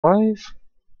Live.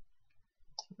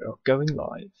 We are going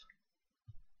live.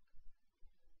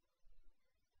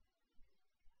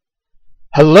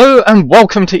 Hello and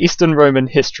welcome to Eastern Roman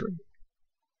History.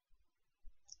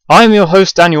 I am your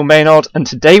host Daniel Maynard, and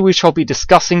today we shall be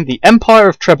discussing the Empire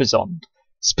of Trebizond,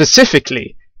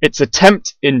 specifically its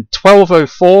attempt in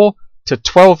 1204 to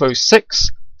 1206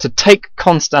 to take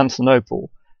Constantinople,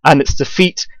 and its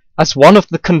defeat as one of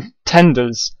the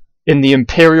contenders in the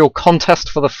imperial contest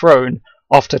for the throne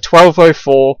after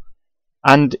 1204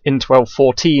 and in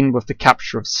 1214 with the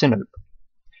capture of Sinope.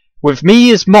 With me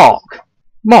is Mark.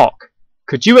 Mark,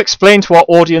 could you explain to our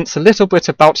audience a little bit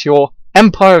about your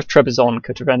Empire of Trebizond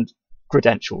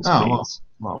credentials, please?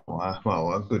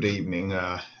 Good evening,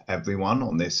 everyone,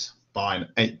 on this fine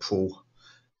April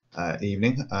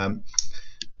evening.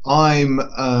 I'm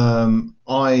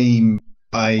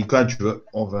a graduate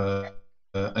of an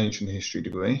ancient history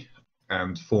degree,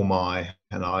 and I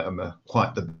am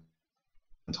quite the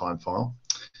time file.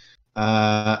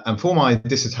 And for my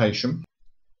dissertation,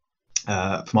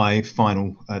 for my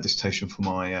final dissertation for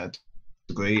my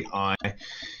degree, I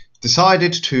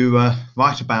decided to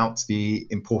write about the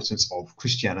importance of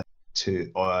Christianity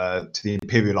to the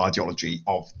imperial ideology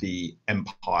of the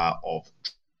Empire of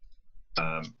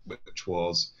which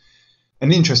was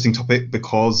an interesting topic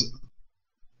because,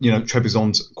 you know,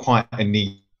 Trebizond's quite a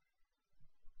neat,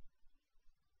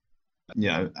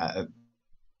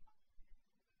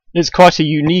 it's quite a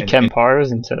unique empire,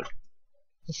 isn't it?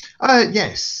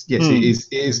 Yes,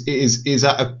 it is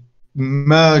a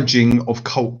merging of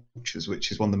cultures,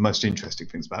 which is one of the most interesting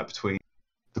things about it, between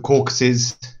the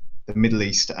Caucasus, the Middle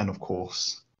East, and of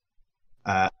course,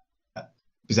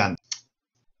 Byzantium.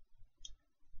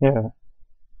 Yeah.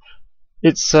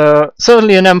 It's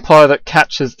certainly an empire that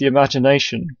catches the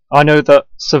imagination. I know that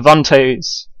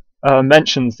Cervantes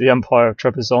mentions the Empire of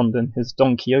Trebizond in his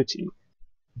Don Quixote.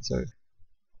 So it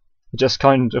just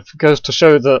kind of goes to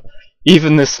show that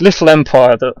even this little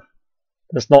empire that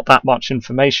there's not that much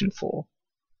information for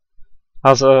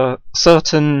has a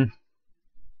certain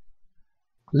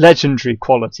legendary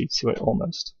quality to it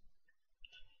almost.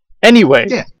 Anyway,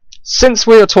 yeah. Since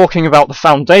we are talking about the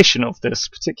foundation of this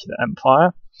particular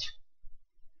empire,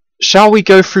 shall we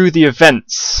go through the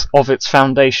events of its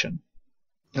foundation?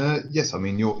 Yes, I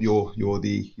mean you're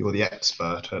the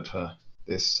expert at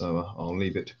this, so I'll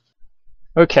leave it.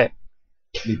 Okay.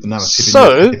 Leave the narrative.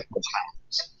 So,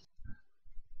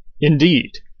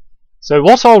 indeed. So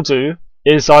what I'll do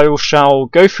is I shall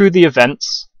go through the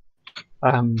events,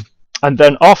 and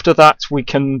then after that we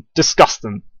can discuss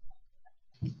them.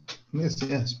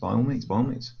 Yes, by all means, by all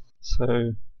means.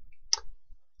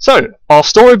 So, our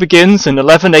story begins in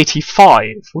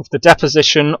 1185 with the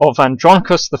deposition of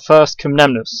Andronicus I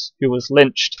Komnenius, who was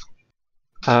lynched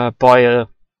by a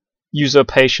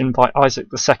usurpation by Isaac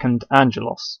II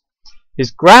Angelos.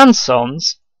 His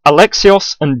grandsons,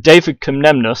 Alexios and David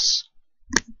Komnenius,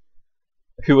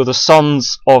 who were the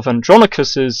sons of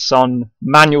Andronicus's son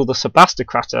Manuel the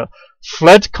Sebastocrator,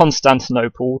 fled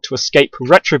Constantinople to escape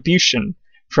retribution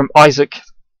from Isaac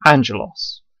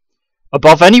Angelos.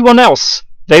 Above anyone else,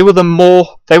 they were the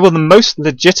most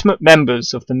legitimate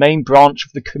members of the main branch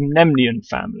of the Komnenian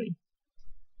family.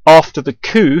 After the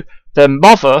coup, their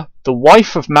mother, the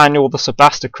wife of Manuel the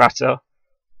Sebastocrator,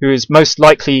 who is most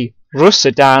likely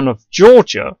Rusidan of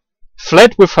Georgia,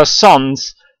 fled with her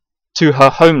sons to her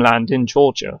homeland in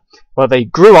Georgia, where they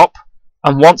grew up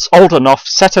and, once old enough,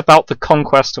 set about the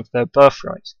conquest of their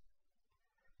birthright.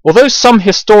 Although some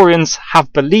historians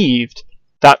have believed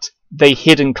that they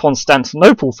hid in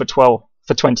Constantinople for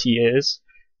 20 years,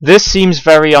 this seems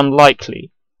very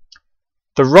unlikely.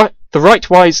 The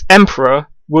right-wise emperor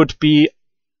would be...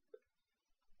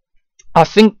 I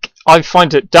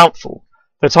find it doubtful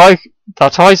that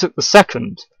Isaac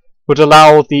II would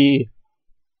allow the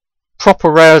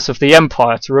proper heirs of the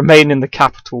empire to remain in the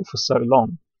capital for so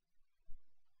long.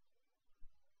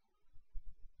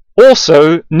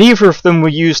 Also, neither of them were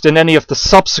used in any of the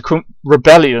subsequent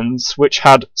rebellions which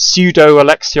had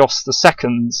pseudo-Alexios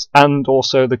II's and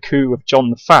also the coup of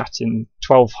John the Fat in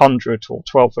 1200 or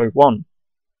 1201.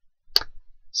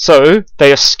 So,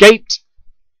 they escaped,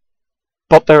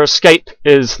 but their escape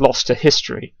is lost to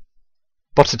history.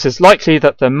 But it is likely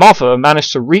that their mother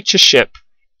managed to reach a ship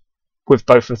with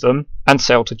both of them and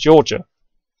sail to Georgia.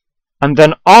 And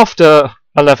then after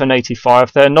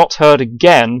 1185, they are not heard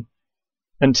again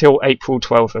until April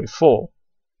 1204.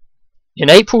 In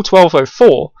April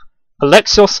 1204,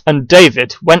 Alexios and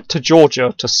David went to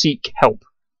Georgia to seek help.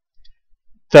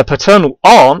 Their paternal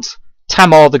aunt,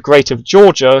 Tamar the Great of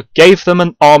Georgia, gave them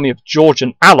an army of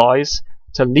Georgian allies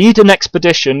to lead an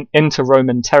expedition into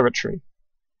Roman territory.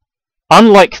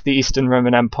 Unlike the Eastern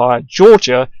Roman Empire,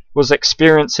 Georgia was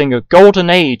experiencing a golden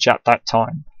age at that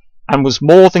time, and was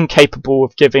more than capable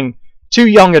of giving two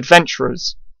young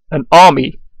adventurers an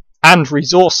army and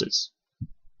resources.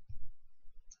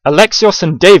 Alexios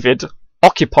and David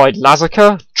occupied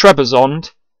Lazica,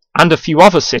 Trebizond, and a few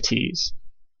other cities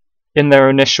in their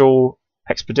initial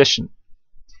expedition.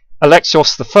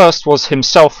 Alexios I was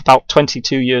himself about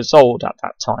 22 years old at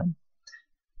that time,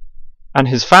 and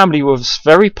his family was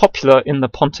very popular in the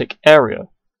Pontic area.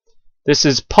 This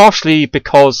is partially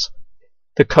because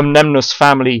the Komnenos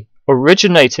family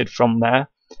originated from there,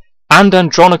 and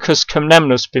Andronicus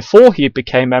Komnenos, before he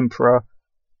became emperor,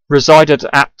 resided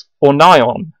at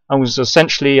Ornion and was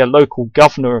essentially a local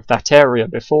governor of that area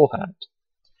beforehand.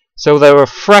 So there were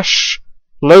fresh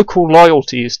local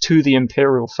loyalties to the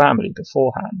imperial family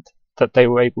beforehand that they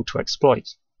were able to exploit.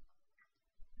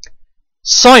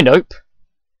 Sinope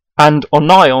and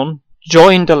Ornion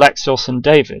joined Alexios and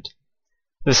David.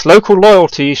 This local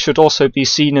loyalty should also be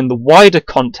seen in the wider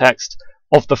context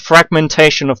of the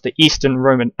fragmentation of the Eastern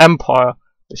Roman Empire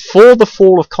before the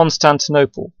fall of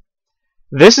Constantinople.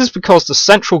 This is because the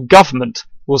central government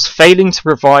was failing to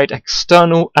provide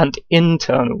external and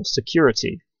internal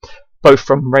security, both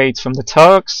from raids from the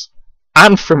Turks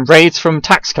and from raids from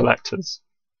tax collectors.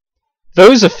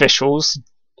 Those officials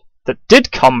that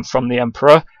did come from the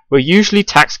emperor were usually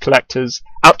tax collectors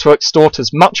out to extort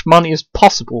as much money as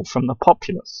possible from the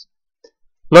populace.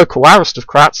 Local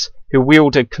aristocrats who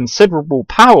wielded considerable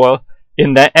power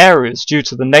in their areas due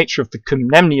to the nature of the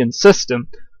Komnenian system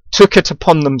took it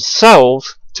upon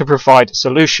themselves to provide a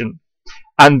solution,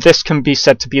 and this can be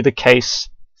said to be the case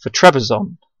for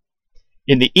Trebizond.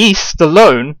 In the east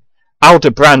alone,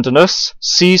 Aldebrandinus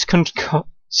seized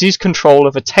control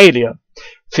of Italia.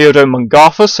 Theodore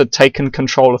Mungathus had taken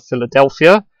control of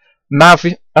Philadelphia.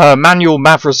 Manuel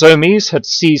Mavrozomes had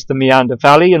seized the Meander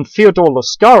Valley, and Theodore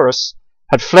Lascaris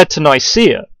had fled to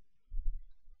Nicaea.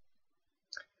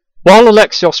 While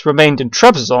Alexios remained in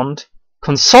Trebizond,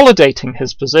 consolidating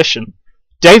his position,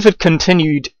 David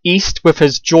continued east with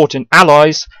his Georgian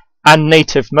allies and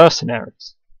native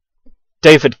mercenaries.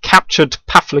 David captured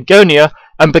Paphlagonia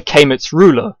and became its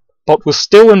ruler, but was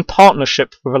still in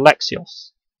partnership with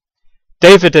Alexios.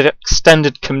 David had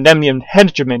extended Komnenian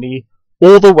hegemony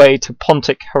all the way to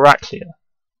Pontic Heraclea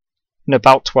in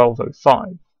about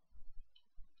 1205.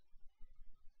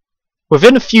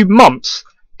 Within a few months,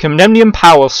 Komnenian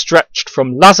power stretched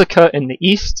from Lazica in the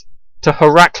east to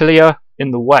Heraclea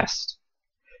in the west.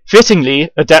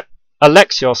 Fittingly,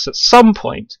 Alexios at some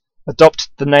point adopted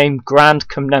the name Grand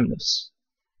Komnenos.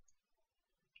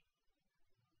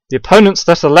 The opponents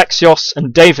that Alexios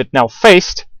and David now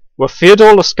faced were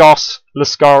Theodore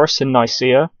Lascaris in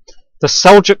Nicaea, the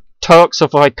Seljuk Turks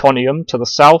of Iconium to the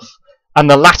south, and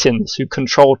the Latins who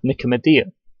controlled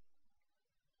Nicomedia.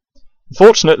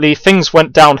 Unfortunately, things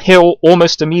went downhill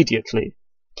almost immediately.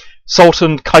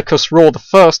 Sultan Kaikhosru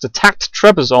I attacked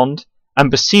Trebizond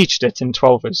and besieged it in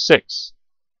 1206.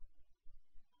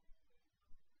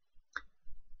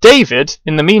 David,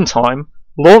 in the meantime,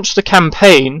 launched a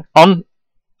campaign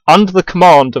under the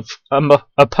command of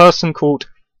a person called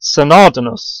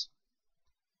Senardinus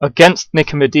against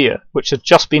Nicomedia, which had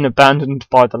just been abandoned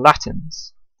by the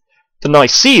Latins. The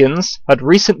Nicaeans had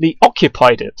recently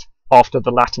occupied it after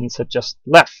the Latins had just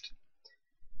left.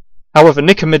 However,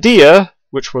 Nicomedia,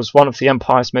 which was one of the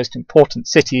empire's most important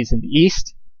cities in the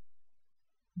east,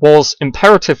 was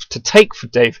imperative to take for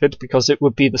David because it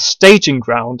would be the staging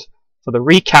ground for the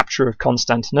recapture of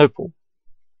Constantinople.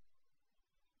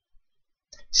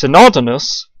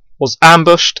 Senardinus was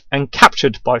ambushed and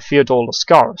captured by Theodore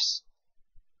Lascaris.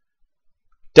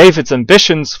 David's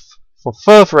ambitions for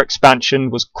further expansion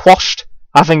was quashed,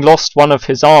 having lost one of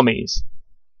his armies,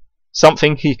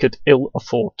 something he could ill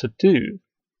afford to do.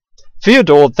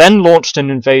 Theodore then launched an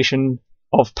invasion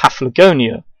of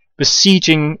Paphlagonia,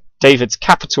 besieging David's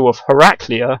capital of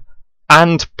Heraclea,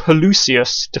 and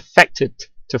Pelusius defected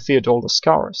to Theodore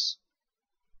Lascaris.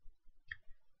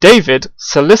 David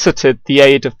solicited the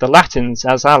aid of the Latins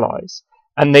as allies,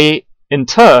 and they in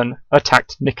turn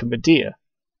attacked Nicomedia.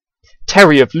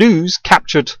 Terry of Luz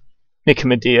captured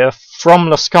Nicomedia from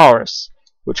Lascaris,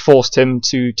 which forced him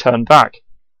to turn back.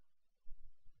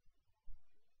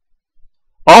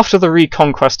 After the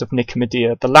reconquest of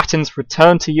Nicomedia, the Latins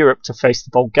returned to Europe to face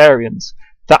the Bulgarians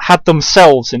that had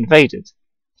themselves invaded.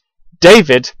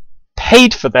 David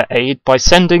paid for their aid by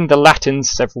sending the Latins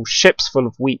several ships full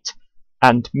of wheat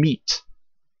and meat.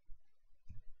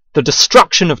 The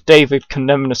destruction of David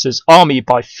Komnenos' army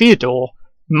by Theodore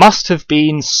must have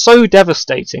been so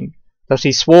devastating that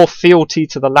he swore fealty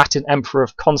to the Latin Emperor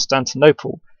of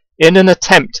Constantinople in an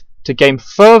attempt to gain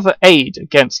further aid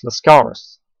against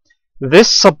Lascaris.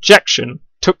 This subjection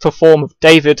took the form of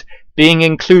David being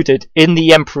included in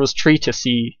the emperor's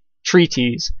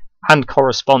treaties and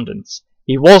correspondence.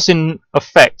 He was in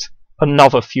effect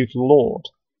another feudal lord.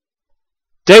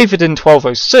 David in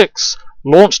 1206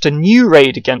 launched a new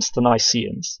raid against the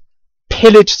Nicaeans,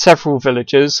 pillaged several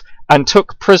villages and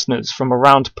took prisoners from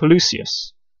around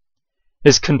Pelusius.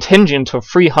 His contingent of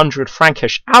 300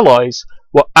 Frankish allies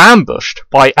were ambushed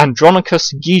by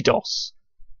Andronicus Gidos,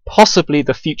 possibly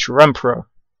the future emperor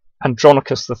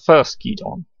Andronicus I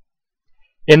Gidon,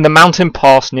 in the mountain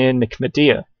pass near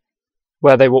Nicomedia,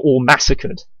 where they were all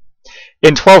massacred.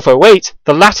 In 1208,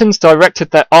 the Latins directed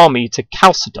their army to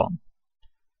Chalcedon.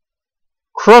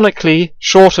 Chronically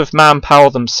short of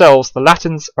manpower themselves, the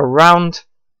Latins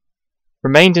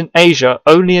remained in Asia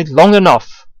only long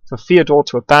enough for Theodore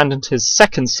to abandon his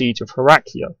second siege of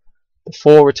Heraclea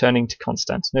before returning to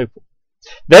Constantinople.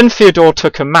 Then Theodore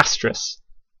took Amastris,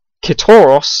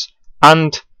 Kitoros,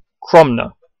 and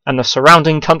Cromna, and the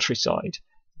surrounding countryside.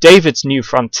 David's new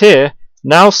frontier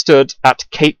now stood at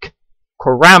Cape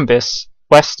Corambis,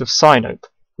 west of Sinope,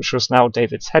 which was now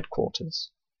David's headquarters.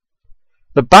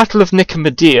 The Battle of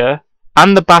Nicomedia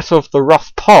and the Battle of the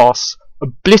Rough Pass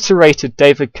obliterated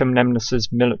David Komnenos's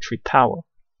military power.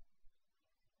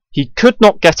 He could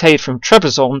not get aid from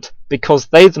Trebizond because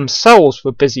they themselves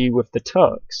were busy with the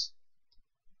Turks.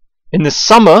 In the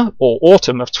summer or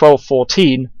autumn of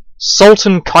 1214,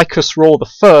 Sultan Kaikhosru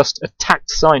I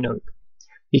attacked Sinope.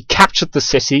 He captured the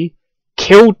city,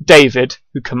 killed David,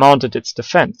 who commanded its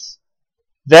defence.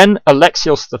 Then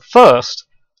Alexios I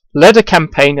led a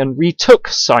campaign and retook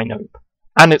Sinope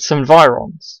and its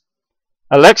environs.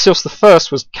 Alexios I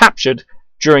was captured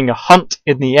during a hunt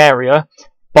in the area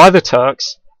by the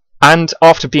Turks, and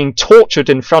after being tortured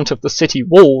in front of the city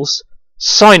walls,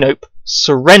 Sinope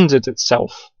surrendered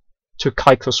itself to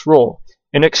Kaikhosru.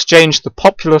 In exchange,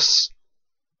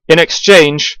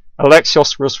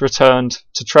 Alexios was returned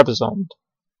to Trebizond.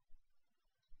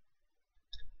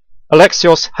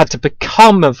 Alexios had to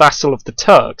become a vassal of the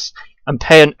Turks and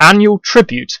pay an annual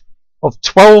tribute of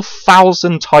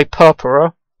 12,000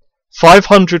 hyperpora,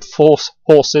 500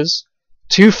 horses,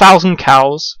 2,000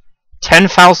 cows,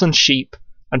 10,000 sheep,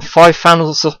 and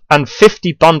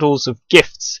 50 bundles of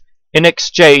gifts. In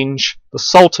exchange, the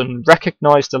Sultan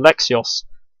recognized Alexios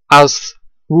as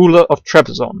ruler of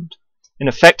Trebizond, in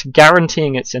effect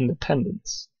guaranteeing its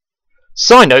independence.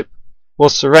 Sinope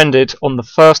was surrendered on the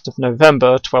 1st of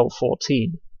November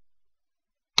 1214,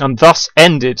 and thus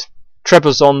ended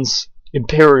Trebizond's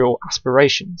imperial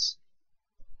aspirations.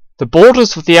 The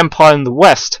borders of the empire in the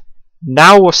west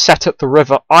now were set at the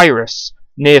river Iris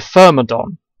near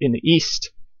Thermodon. In the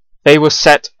east, they were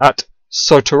set at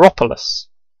Soteropolis.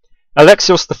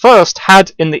 Alexios I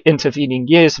had, in the intervening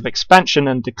years of expansion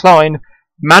and decline,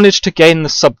 managed to gain the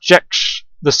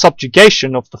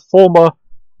subjugation of the former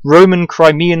Roman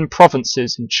Crimean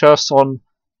provinces in Cherson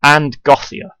and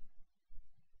Gothia.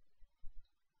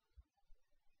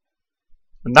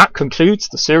 And that concludes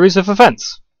the series of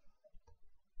events.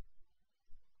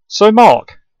 So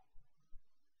Mark?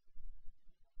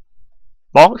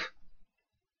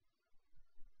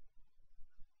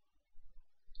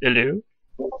 Hello?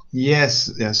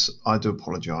 Yes, I do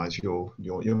apologise. Your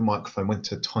microphone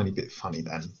went a tiny bit funny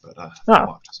then, but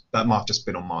that might have just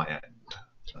been on my end.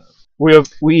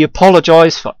 We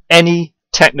apologise for any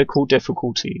technical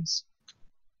difficulties.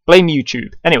 Blame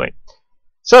YouTube. Anyway,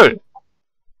 so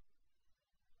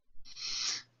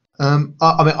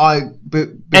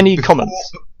any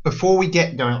comments before we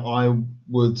get going? I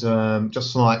would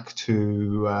just like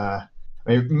to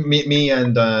me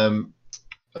and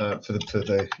for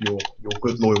your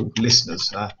good loyal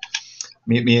listeners,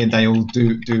 me and Daniel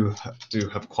do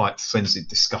have quite frenzied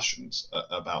discussions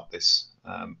about this,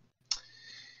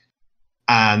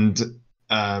 and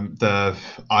I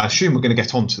assume we're going to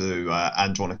get onto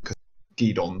Andronicus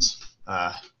Gidon's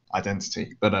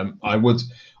identity, but I would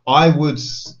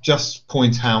just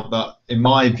point out that in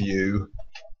my view,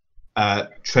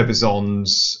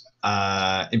 Trebizond's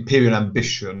imperial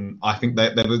ambition, I think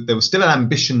there was still an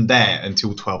ambition there until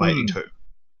 1282.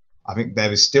 I think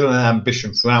there is still an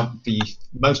ambition throughout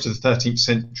most of the 13th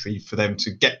century for them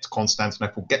to get to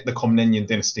Constantinople, get the Komnenian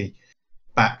dynasty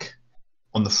back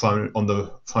on the throne of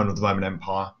the Roman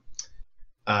Empire.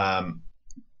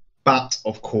 But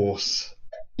of course,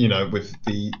 with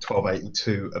the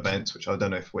 1282 events, which I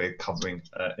don't know if we're covering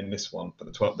in this one, but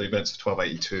the events of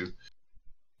 1282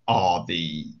 are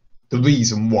the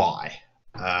reason why.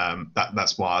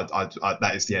 That's why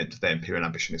that is the end of their imperial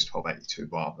ambition, is 1282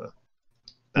 rather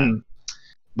than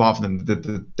rather than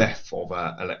the death of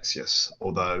Alexius.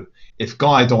 Although, if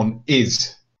Gaidon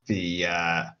is the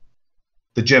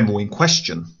general in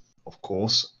question, of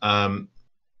course,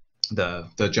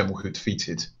 the general who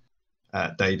defeated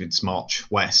David's march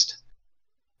west,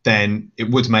 then it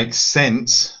would make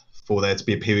sense for there to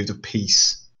be a period of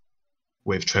peace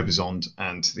with Trebizond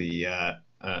and the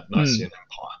Nicene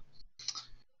Empire.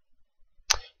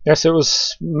 Yes, it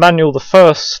was Manuel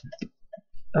I,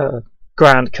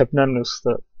 Grand Komnenos,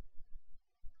 that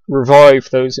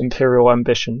revived those imperial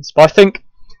ambitions. But I think,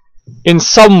 in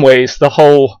some ways, the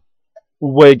whole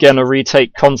 "we're gonna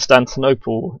retake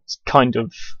Constantinople" kind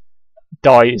of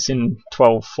dies in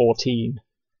 1214.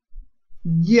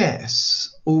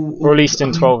 Yes, Or at least in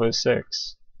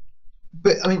 1206.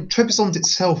 But I mean, Trebizond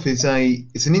itself is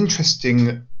an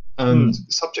interesting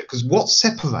subject, because what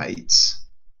separates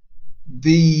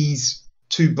these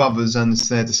two brothers and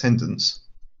their descendants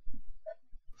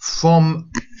from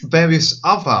various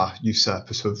other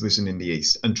usurpers who have risen in the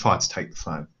east and tried to take the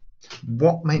throne?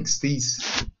 What makes these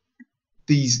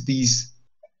at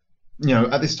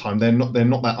this time they're not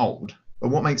that old, but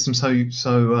what makes them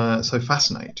so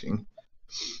fascinating?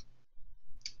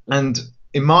 And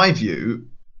in my view,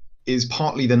 is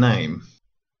partly the name,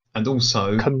 and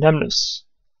also Komnenos,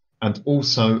 and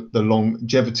also the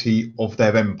longevity of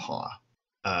their empire.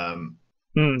 But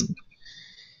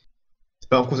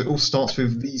of course, it all starts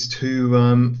with these two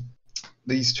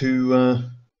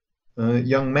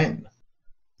young men,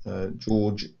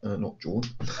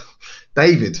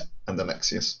 David and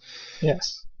Alexius.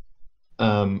 Yes.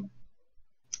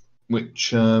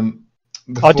 Which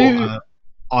before,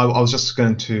 I was just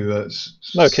going to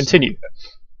no, continue.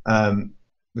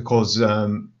 Because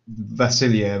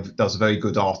Vasiliev does a very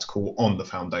good article on the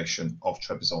foundation of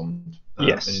Trebizond.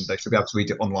 Yes. And they should be able to read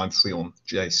it online free on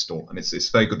JSTOR, and it's a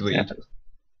very good read. Yeah.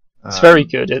 It's very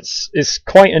good. It's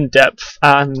quite in depth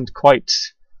and quite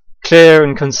clear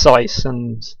and concise,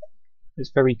 and it's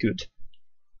very good.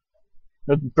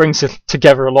 It brings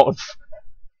together a lot of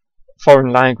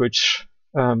foreign language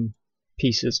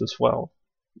pieces as well,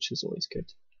 which is always good.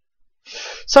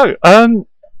 So,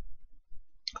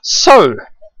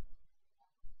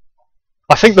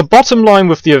 I think the bottom line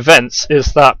with the events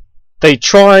is that they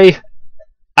try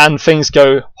and things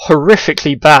go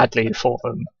horrifically badly for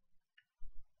them.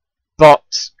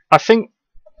 But I think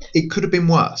it could have been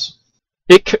worse.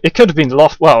 It could have been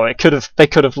lost. Well, they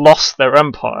could have lost their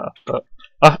empire, but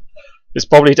it's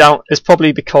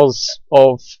probably because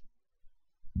of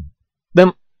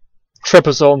them,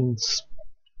 Trebizond's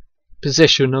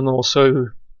position, and also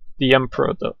the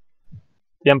emperor, that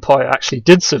the empire actually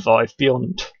did survive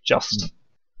beyond just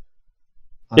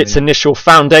its initial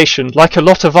foundation, like a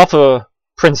lot of other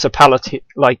principality,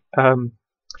 like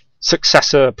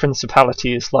successor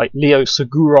principalities like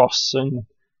Leosagouros and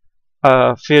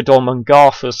Theodore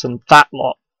Mongarthus and that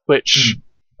lot, which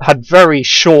had very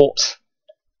short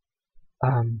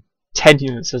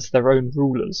tenures as their own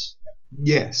rulers.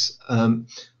 Yes,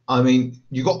 I mean,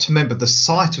 you got to remember the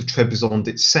site of Trebizond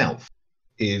itself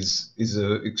is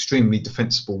an extremely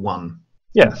defensible one.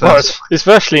 Yeah, well, it's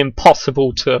virtually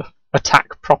impossible to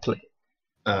attack properly.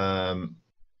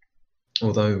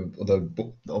 Although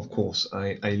of course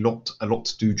a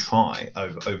lot do try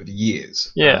over the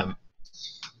years. Yeah.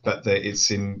 But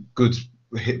it's in good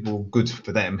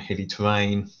for them, hilly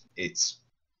terrain. It's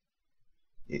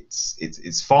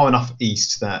far enough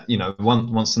east that, you know,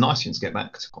 once the Nicene get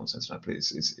back to Constantinople,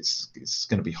 it's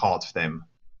going to be hard for them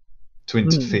to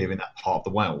interfere in that part of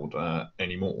the world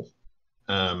anymore.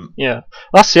 Yeah,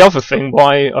 that's the other thing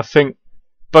why I think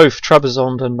both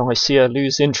Trebizond and Nicaea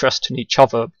lose interest in each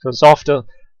other, because after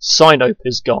Sinope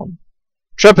is gone,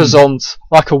 Trebizond's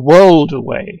like a world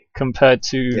away compared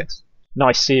to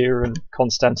Nicaea and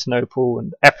Constantinople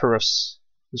and Epirus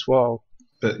as well.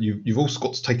 But you've also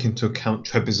got to take into account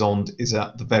Trebizond is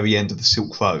at the very end of the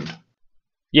Silk Road.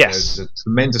 Yes. There's a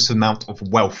tremendous amount of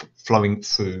wealth flowing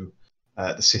through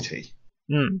the city.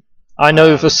 I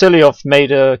know Vasiliov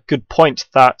made a good point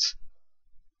that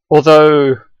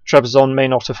although Trebizond may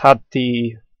not have had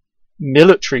the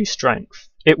military strength,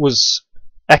 it was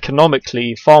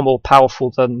economically far more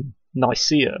powerful than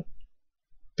Nicaea,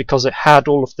 because it had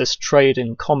all of this trade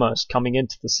and commerce coming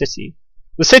into the city.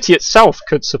 The city itself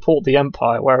could support the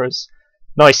empire, whereas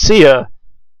Nicaea,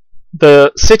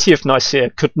 the city of Nicaea,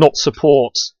 could not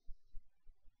support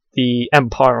the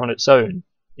empire on its own.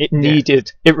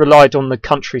 It relied on the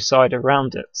countryside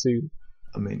around it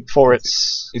for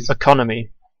its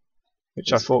economy,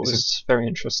 which I thought was very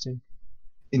interesting.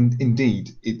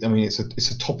 Indeed, I mean it's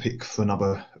a topic for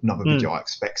another video. I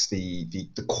expect the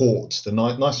court, the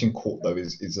Nicene court though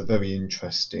is a very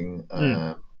interesting.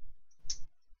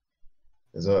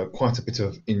 There's quite a bit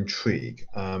of intrigue.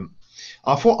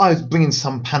 I thought I'd bring in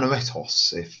some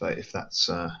Panaretos if that's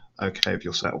okay with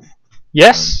yourself.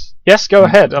 Yes, yes, go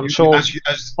ahead. I'm sure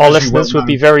our listeners would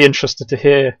be very interested to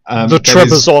hear the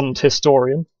Trebizond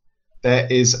historian. There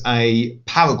is a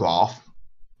paragraph,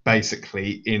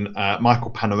 basically, in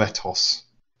Michael Panaretos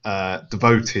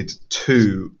devoted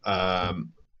to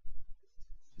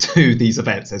these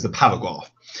events. There's a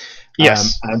paragraph.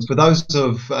 Yes. And for those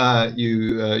of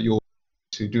you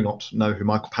who do not know who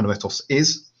Michael Panaretos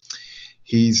is,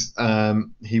 he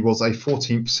was a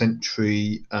 14th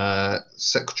century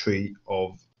secretary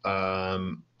of I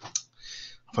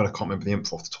can't remember the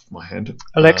emperor off the top of my head.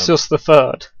 Alexios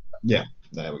III. Yeah,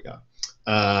 there we go.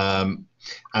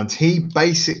 And he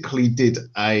basically did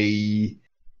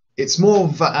it's more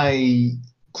of a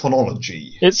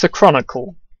chronology. It's a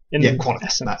chronicle. Chronicle.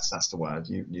 That's the word.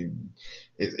 It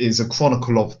is a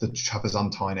chronicle of the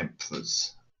Trebizondine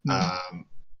emperors.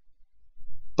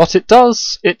 But it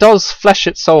does flesh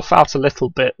itself out a little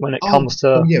bit when it comes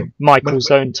to Michael's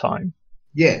own time.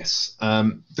 Yes,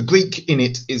 the Greek in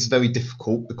it is very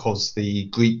difficult because the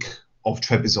Greek of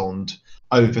Trebizond,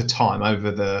 over time,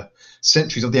 over the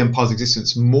centuries of the empire's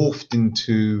existence, morphed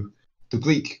into the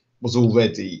Greek was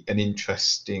already an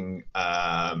interesting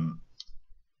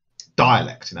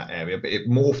dialect in that area, but it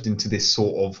morphed into this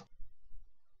sort of,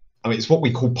 I mean, it's what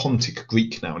we call Pontic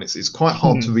Greek now, and it's quite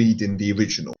hard to read in the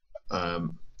original.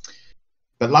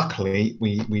 But luckily,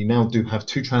 we now do have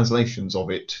two translations of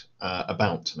it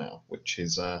about now, which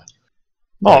is.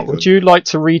 Mark, would you like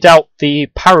to read out the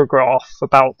paragraph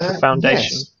about the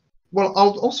foundation? Yes. Well,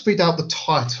 I'll also read out the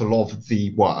title of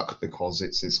the work because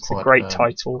it's quite a great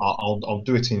title. I'll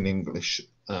do it in English.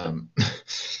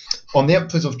 On the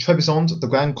emperors of Trebizond, the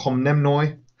Grand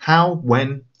Komnenoi, how,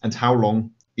 when, and how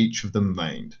long each of them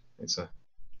reigned. It's a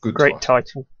great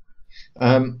title.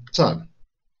 So,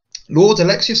 Lord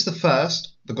Alexius I,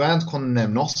 the Grand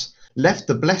Komnenos, left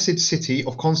the blessed city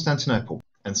of Constantinople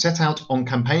and set out on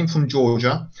campaign from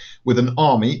Georgia with an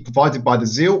army provided by the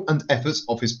zeal and efforts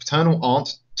of his paternal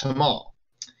aunt Tamar.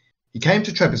 He came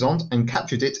to Trebizond and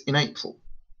captured it in April,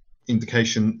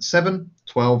 indication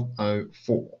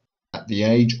 7/1204, at the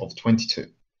age of 22.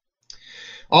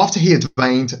 After he had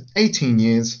reigned 18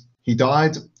 years, he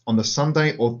died on the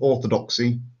Sunday of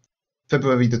Orthodoxy,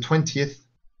 February the 20th,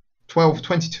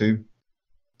 1222,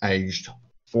 aged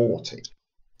 40.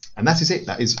 And that is it.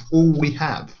 That is all we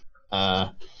have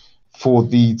for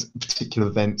these particular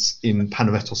events in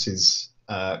Panaretos's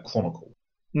chronicle.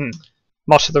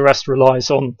 Much of the rest relies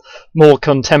on more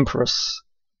contemporaneous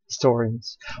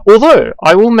historians. Although,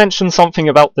 I will mention something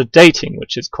about the dating,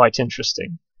 which is quite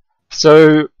interesting.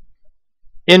 So,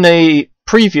 in a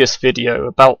previous video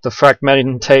about the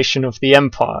fragmentation of the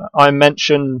empire, I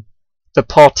mentioned the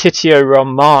Partitio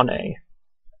Romane.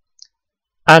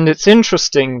 And it's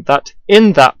interesting that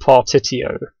in that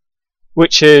Partitio,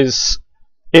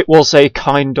 it was a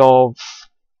kind of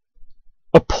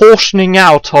apportioning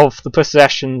out of the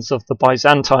possessions of the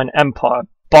Byzantine Empire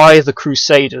by the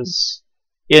Crusaders.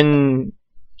 In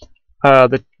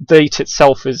the date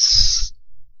itself is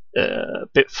a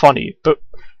bit funny, but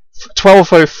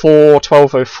 1204,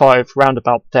 1205, round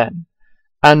about then.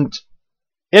 And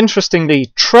interestingly,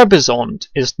 Trebizond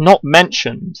is not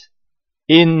mentioned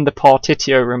in the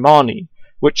Partitio Romani,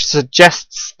 which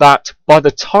suggests that by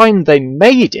the time they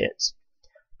made it,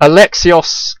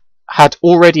 Alexios had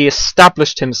already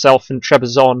established himself in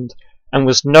Trebizond and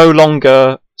was no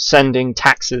longer sending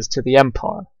taxes to the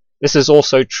empire. This is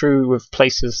also true with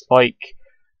places like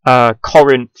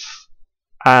Corinth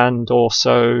and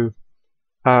also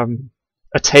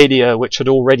Atalia, which had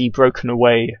already broken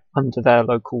away under their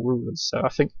local rulers. So I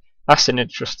think that's an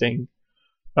interesting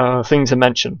thing to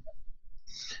mention.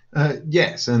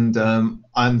 Yes, and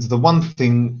the one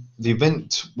thing, the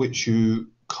event which you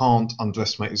can't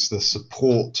underestimate is the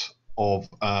support of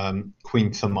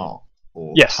Queen Tamar.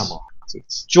 Yes, Tamar.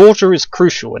 Georgia is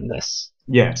crucial in this.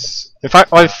 Yes. In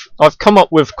fact, I've come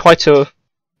up with quite a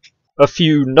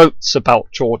few notes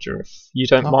about Georgia, if you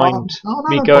don't mind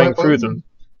me going through them.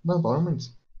 No, by all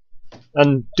means.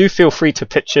 And do feel free to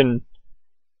pitch in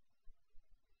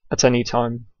at any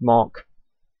time, Mark.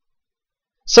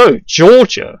 So,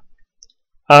 Georgia.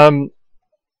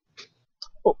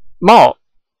 Mark,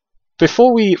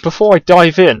 before I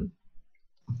dive in,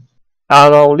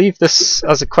 and I'll leave this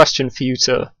as a question for you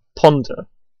to ponder.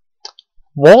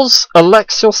 Was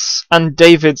Alexios and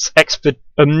David's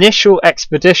initial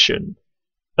expedition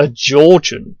a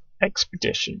Georgian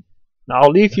expedition. Now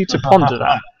I'll leave you to ponder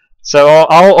that. So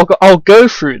I'll go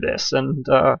through this and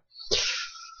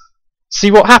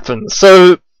see what happens.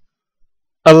 So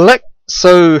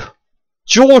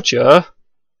Georgia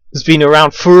has been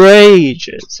around for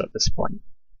ages at this point,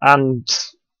 and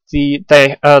the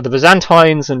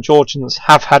Byzantines and Georgians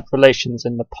have had relations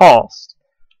in the past.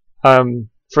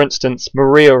 For instance,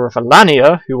 Maria of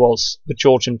Alania, who was the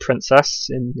Georgian princess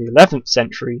in the 11th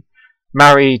century,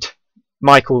 married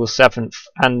Michael VII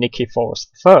and Nicephorus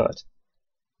III,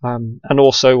 and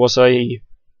also was a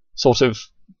sort of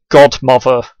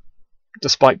godmother,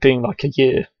 despite being like a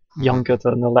year younger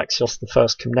than Alexios I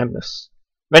Komnenos.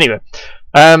 Anyway,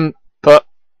 and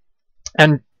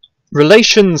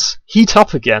relations heat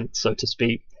up again, so to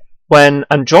speak, when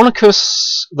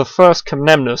Andronicus I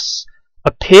Komnenos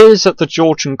appears at the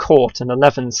Georgian court in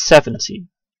 1170,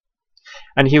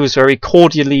 and he was very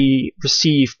cordially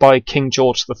received by King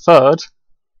George III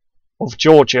of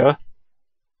Georgia,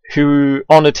 who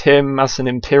honoured him as an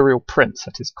imperial prince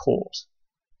at his court,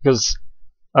 because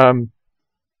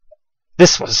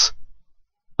this was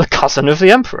the cousin of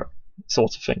the emperor,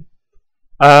 sort of thing.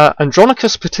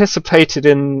 Andronicus participated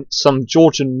in some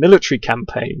Georgian military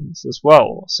campaigns as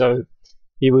well, so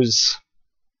he was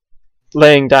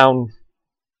laying down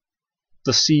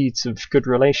the seeds of good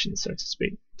relations, so to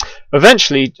speak.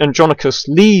 Eventually, Andronicus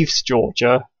leaves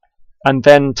Georgia and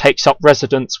then takes up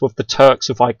residence with the Turks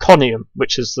of Iconium,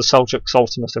 which is the Seljuk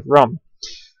Sultanate of Rum.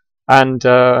 And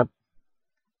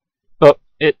but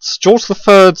it's George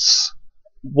III's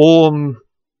warm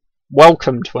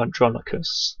welcome to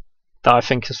Andronicus that I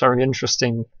think is very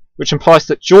interesting, which implies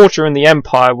that Georgia and the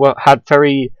Empire had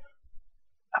very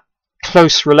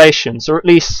close relations, or at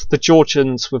least the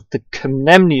Georgians with the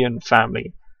Komnenian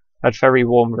family had very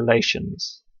warm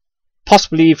relations.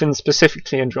 Possibly even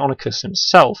specifically Andronicus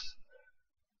himself,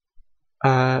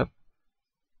 although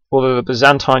the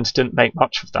Byzantines didn't make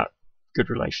much of that good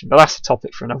relation, but that's a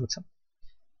topic for another time.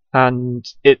 And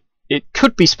it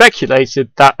could be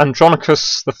speculated that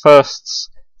Andronicus I's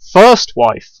first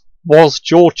wife was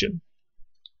Georgian.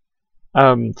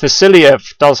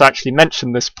 Vasiliev does actually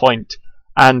mention this point,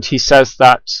 and he says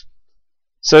that,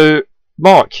 so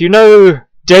Mark, you know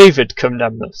David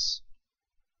Komnenos?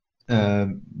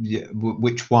 Yeah,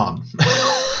 which one?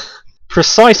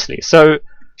 Precisely. So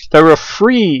there are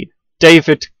 3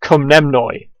 David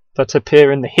Komnenoi that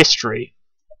appear in the history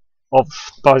of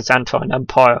Byzantine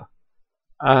Empire,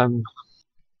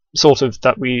 sort of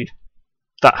that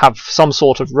have some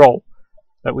sort of role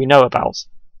that we know about.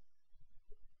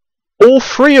 All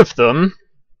 3 of them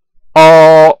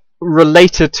are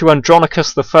related to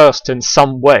Andronicus I in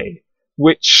some way,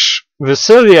 which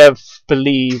Vasiliev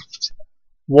believed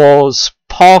was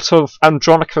part of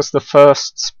Andronicus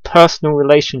I's personal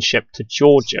relationship to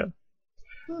Georgia.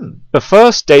 The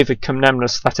first David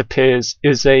Komnenos that appears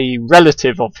is a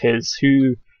relative of his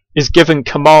who is given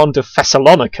command of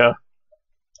Thessalonica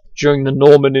during the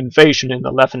Norman invasion in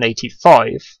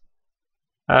 1185.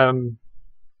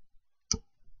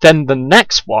 Then the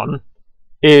next one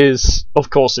is, of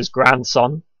course, his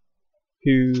grandson,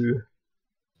 who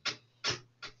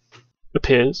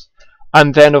appears.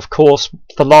 And then, of course,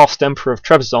 the last Emperor of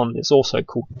Trebizond is also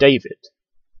called David.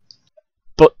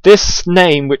 But this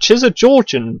name, which is a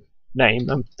Georgian name,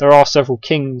 and there are several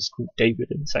kings called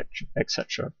David,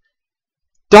 etc.,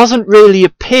 doesn't really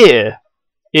appear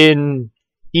in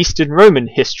Eastern Roman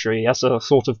history as a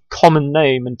sort of common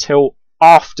name until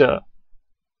after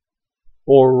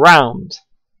or around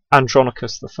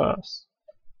Andronicus I.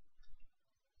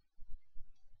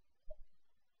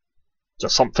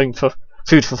 Just something for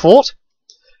food for thought.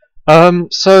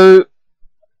 So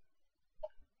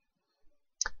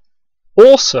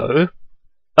also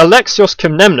Alexios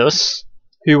Komnenos,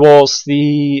 who was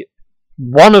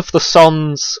one of the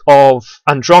sons of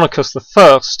Andronicus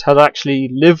I, had actually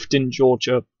lived in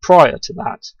Georgia prior to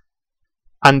that.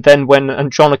 And then when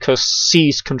Andronicus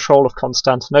seized control of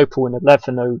Constantinople in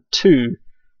 1102,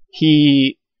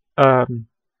 he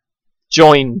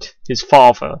joined his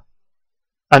father.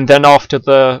 And then after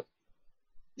the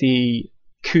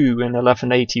coup in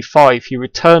 1185, he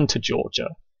returned to Georgia,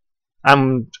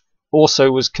 and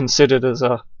also was considered as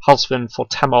a husband for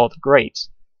Tamar the Great.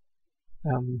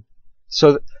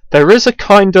 So there is a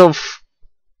kind of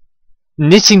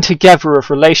knitting together of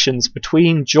relations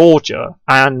between Georgia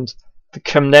and the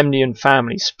Komnenian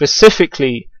family,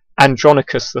 specifically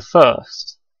Andronicus I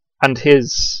and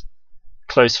his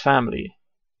close family.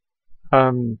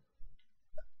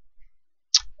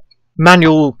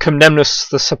 Manuel Komnenos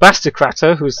the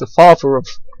Sebastocrator, who is the father of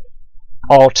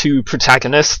our 2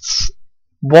 protagonists,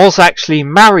 was actually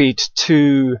married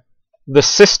to the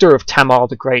sister of Tamar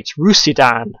the Great,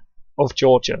 Rusidan of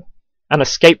Georgia, and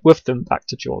escaped with them back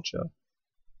to Georgia.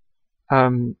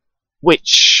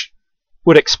 Which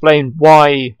would explain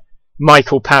why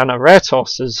Michael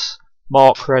Panaretos, as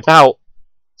Mark read out,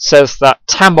 says that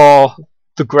Tamar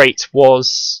the Great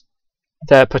was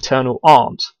their paternal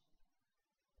aunt.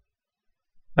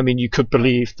 I mean, you could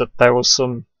believe that there was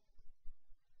some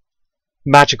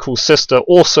magical sister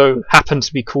also happened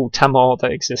to be called Tamar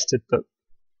that existed, but,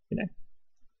 you know,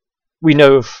 we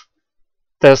know of,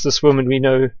 there's this woman we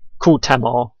know called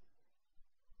Tamar.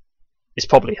 It's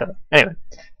probably her. Anyway.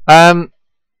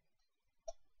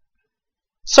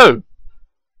 So.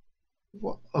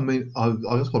 Well, I mean, I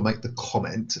just want to make the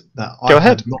comment that Go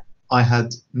ahead. I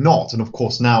had not, and of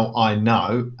course now I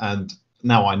know,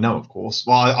 of course.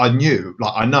 Well, I knew,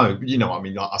 like I know, you know, I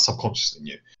mean, like, I subconsciously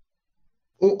knew.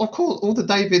 Of course, all the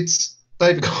David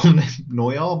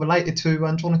Komnenian are related to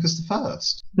Andronicus I.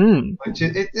 Which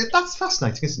that's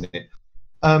fascinating, isn't it?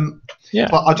 Yeah.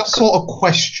 But I just saw a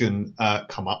question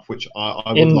come up, which I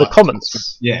would in like the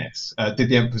comments. Yes. Did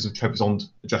the emperors of Trebizond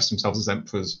address themselves as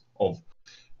emperors of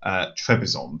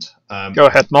Trebizond? Go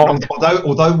ahead, Mark.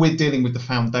 Although we're dealing with the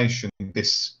foundation in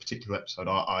this particular episode,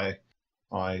 I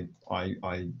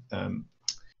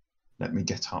let me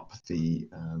get up the.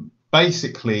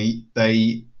 Basically,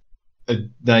 they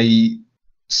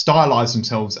stylize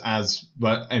themselves as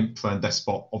the emperor and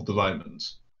despot of the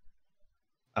Romans.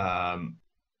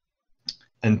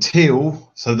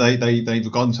 Until they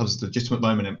regard themselves as legitimate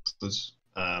Roman emperors,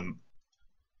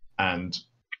 and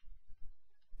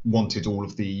wanted all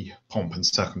of the pomp and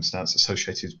circumstance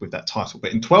associated with that title.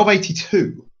 But in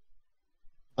 1282,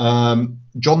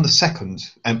 John II,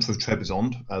 Emperor of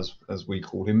Trebizond, as we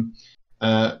call him,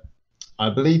 I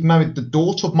believe married the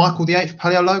daughter of Michael VIII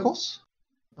Palaeologos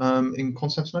in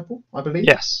Constantinople, I believe.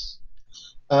 Yes.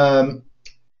 And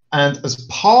as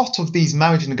part of these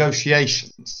marriage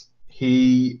negotiations,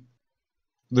 he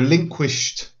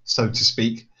relinquished, so to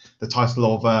speak, the title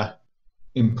of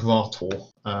Imperator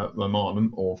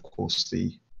Romanum, or of course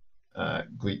the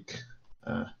Greek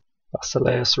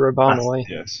Basileus Romanoi.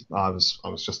 Yes, I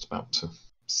was just about to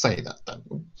say that,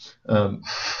 Daniel.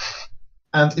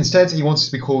 And instead, he wanted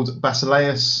to be called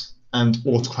Basileus and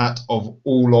autocrat of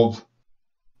all of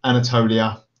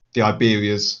Anatolia, the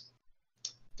Iberias,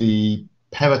 the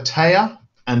Peratea,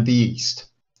 and the East.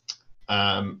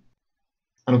 And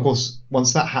of course,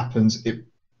 once that happens, it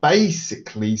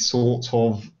basically sort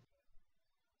of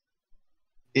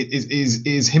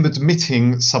is him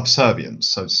admitting subservience,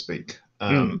 so to speak.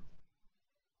 And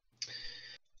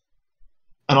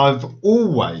I've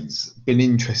always been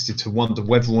interested to wonder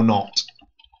whether or not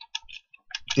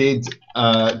did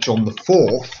John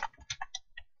IV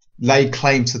lay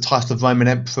claim to the title of Roman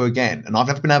Emperor again, and I've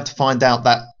never been able to find out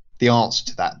the answer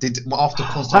to that.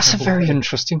 That's a very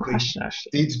interesting question,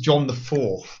 actually. Did John IV,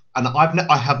 and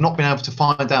I have not been able to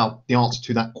find out the answer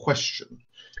to that question.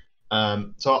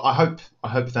 So I hope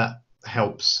that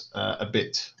helps a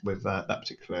bit with that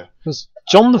particular. Because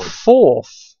John IV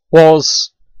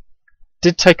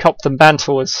did take up the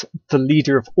mantle as the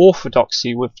leader of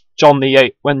orthodoxy with John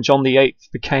VIII when John VIII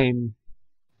became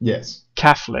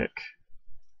Catholic.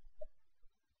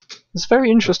 It's very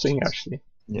interesting, actually.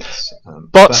 Yes,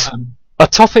 but a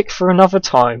topic for another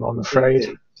time, I'm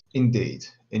afraid. Indeed.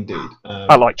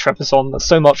 I like Trebizond. There's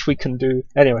so much we can do.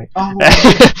 Anyway.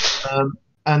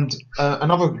 And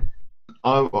another,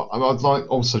 I'd like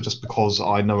also, just because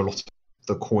I know a lot of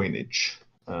the coinage,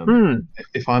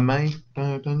 if I may,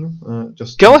 Daniel,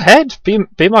 just go ahead.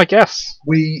 Be my guest.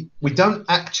 We don't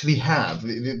actually have.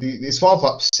 It's rather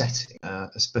upsetting,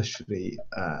 especially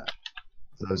for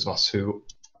those of us who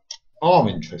are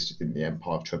interested in the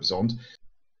Empire of Trebizond,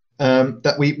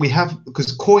 that we have,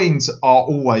 because coins are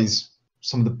always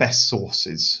some of the best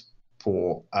sources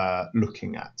for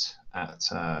looking at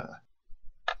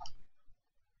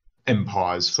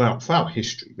empires throughout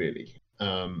history, really.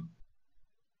 And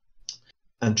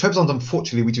Trebizond,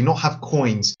 unfortunately, we do not have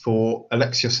coins for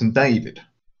Alexios and David.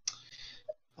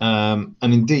 And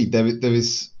indeed, there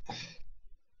is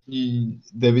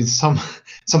some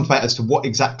debate as to what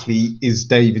exactly is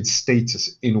David's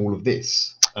status in all of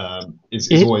this.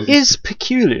 It is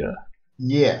peculiar.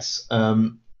 Yes,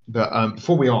 but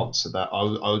before we answer that,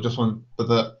 I just want, but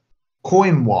the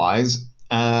coin-wise,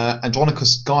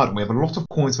 Andronicus Guidon, we have a lot of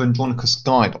coins of Andronicus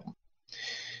Guidon,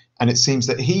 and it seems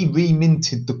that he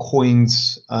reminted the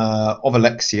coins of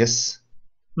Alexius,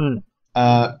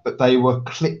 but they were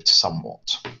clipped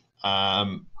somewhat.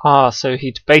 So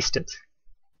he'd based it.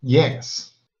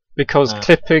 Yes. Because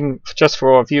clipping, just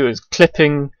for our viewers,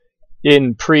 clipping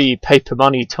in pre-paper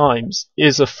money times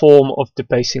is a form of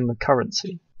debasing the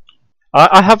currency.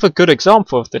 I have a good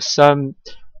example of this.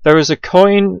 There is a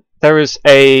coin, there is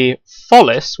a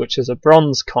follis, which is a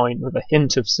bronze coin with a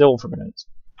hint of silver in it,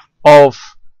 of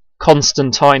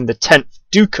Constantine X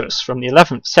Ducas from the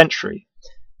 11th century.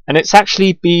 And it's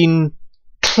actually been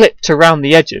clipped around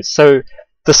the edges, so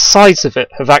the sides of it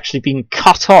have actually been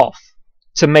cut off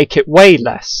to make it weigh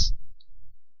less,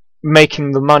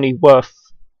 making the money worth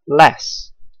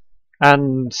less.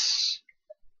 And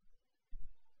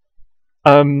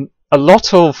a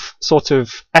lot of sort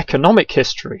of economic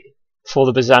history for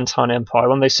the Byzantine Empire,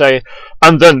 when they say,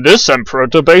 and then this emperor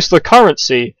debased the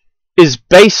currency, is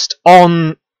based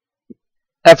on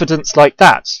evidence like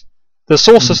that. The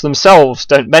sources themselves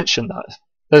don't mention that.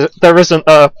 There isn't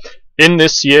a, in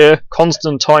this year,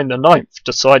 Constantine IX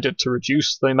decided to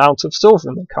reduce the amount of silver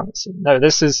in the currency. No,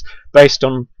 this is based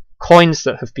on coins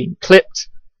that have been clipped.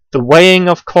 The weighing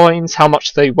of coins, how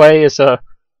much they weigh, is a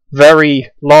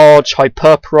very large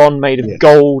hyperperon made of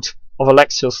gold of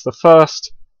Alexios I,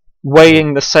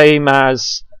 weighing the same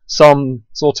as some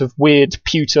sort of weird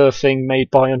pewter thing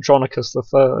made by Andronicus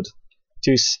III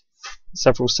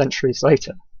several centuries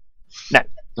later. No.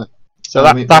 So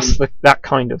that's that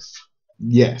kind of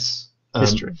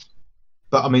history.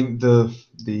 But I mean the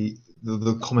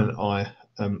comment I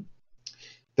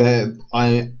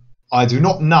do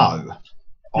not know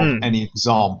of any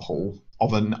example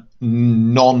of a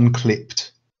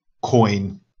non-clipped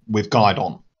coin with guide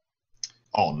on.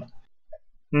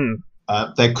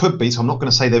 There could be, so I'm not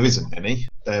going to say there isn't any.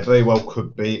 There very well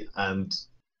could be, and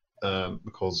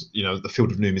because the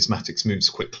field of numismatics moves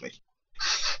quickly.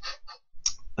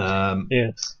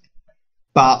 Yes.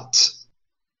 But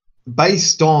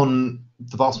based on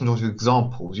the vast majority of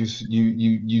examples,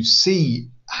 you see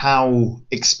how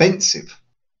expensive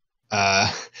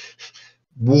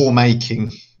war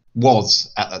making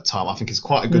was at that time. I think it's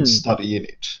quite a good study in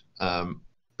it.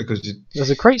 Because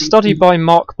there's a great study by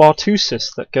Mark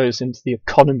Bartusis that goes into the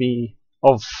economy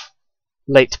of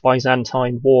late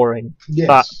Byzantine warring. Yes.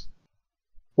 That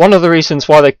one of the reasons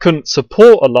why they couldn't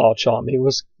support a large army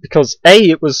was because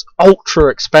A, it was ultra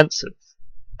expensive,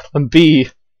 and B,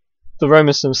 the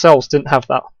Romans themselves didn't have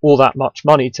all that much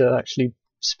money to actually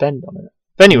spend on it.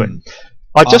 But anyway,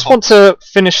 I just want to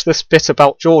finish this bit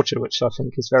about Georgia, which I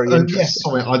think is very interesting. Yes,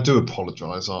 I do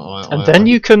apologise. Then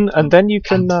you can.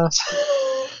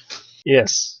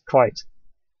 Yes, quite.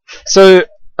 So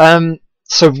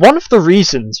one of the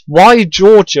reasons why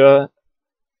Georgia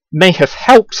may have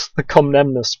helped the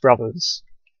Komnenos brothers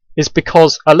is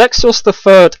because Alexios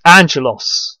III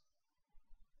Angelos,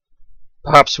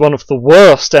 perhaps one of the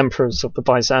worst emperors of the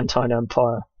Byzantine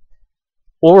Empire,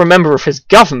 or a member of his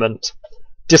government,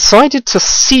 decided to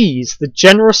seize the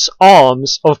generous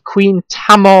arms of Queen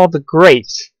Tamar the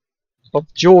Great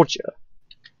of Georgia.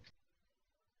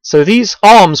 So these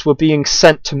arms were being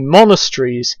sent to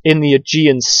monasteries in the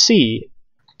Aegean Sea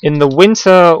in the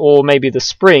winter or maybe the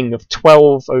spring of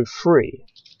 1203,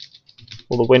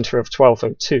 or the winter of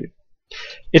 1202.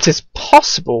 It is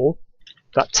possible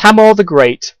that Tamar the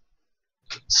Great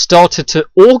started to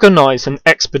organize an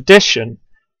expedition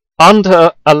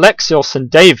under Alexios and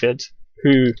David,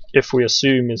 who, if we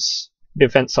assume the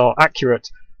events are accurate,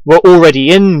 were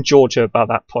already in Georgia by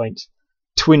that point,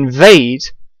 to invade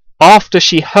after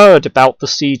she heard about the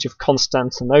siege of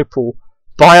Constantinople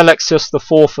by Alexios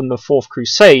IV and the Fourth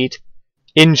Crusade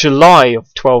in July of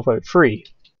 1203.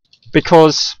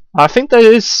 Because I think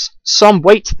there is some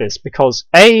weight to this, because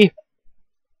A,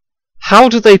 how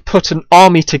do they put an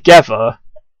army together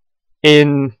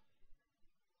to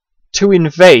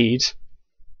invade,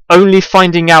 only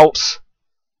finding out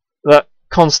that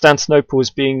Constantinople was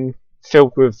being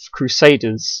filled with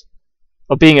crusaders,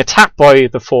 or being attacked by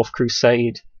the Fourth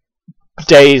Crusade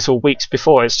days or weeks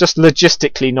before? It's just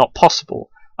logistically not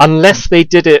possible, unless they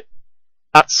did it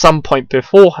at some point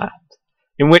beforehand.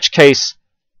 In which case,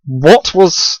 what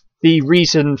was the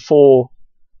reason for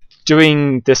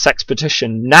doing this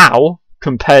expedition now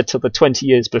compared to the 20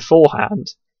 years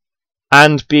beforehand?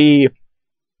 And B,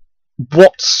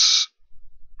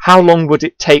 how long would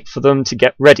it take for them to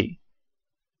get ready?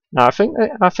 Now, I think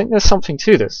there's something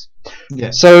to this.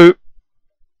 Yes. So,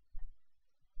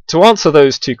 to answer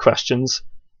those two questions,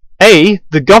 A,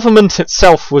 the government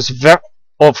itself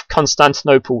of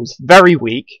Constantinople was very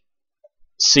weak.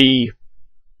 See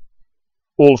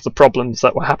all of the problems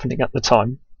that were happening at the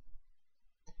time.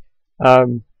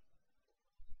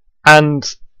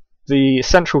 And the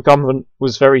central government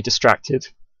was very distracted,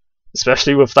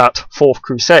 especially with that Fourth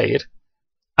Crusade.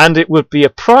 And it would be a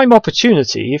prime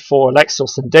opportunity for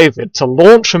Alexios and David to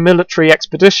launch a military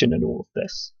expedition in all of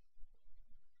this.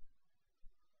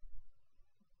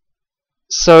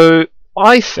 So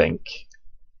I think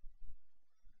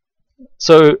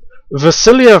so.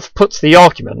 Vasiliev puts the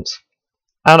argument,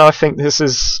 and I think this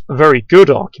is a very good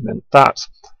argument, that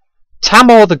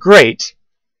Tamar the Great,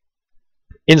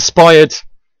 inspired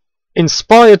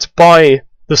by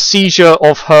the seizure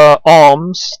of her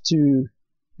arms to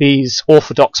these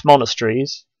Orthodox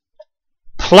monasteries,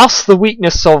 plus the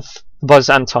weakness of the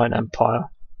Byzantine Empire,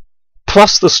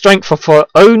 plus the strength of her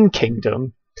own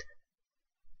kingdom,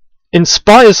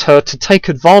 inspires her to take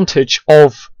advantage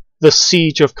of the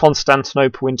siege of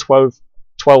Constantinople in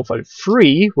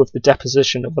 1203 with the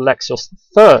deposition of Alexios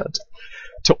III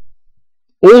to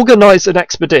organise an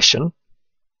expedition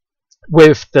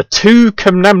with the two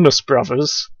Komnenian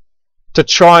brothers to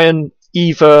try and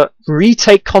either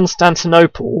retake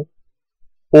Constantinople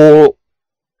or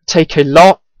take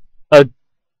a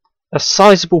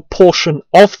sizable portion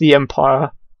of the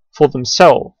empire for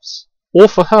themselves or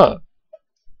for her.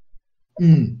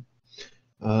 And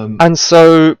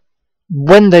so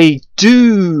when they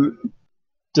do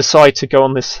decide to go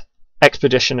on this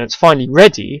expedition, it's finally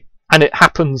ready, and it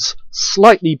happens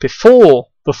slightly before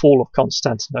the fall of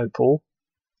Constantinople.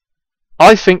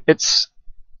 I think it's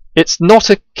not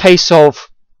a case of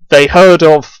they heard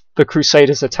of the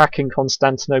Crusaders attacking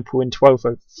Constantinople in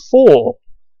 1204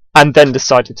 and then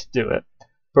decided to do it,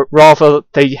 but rather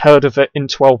they heard of it in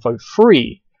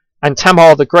 1203, and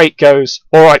Tamar the Great goes,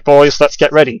 "All right, boys, let's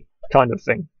get ready," kind of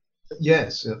thing.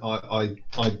 Yes, I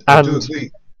do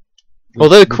agree.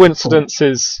 Although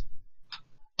coincidences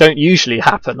don't usually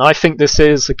happen, I think this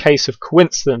is a case of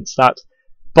coincidence that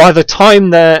by the time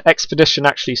their expedition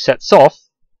actually sets off,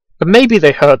 and maybe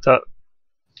they heard that,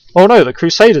 oh no, the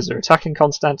Crusaders are attacking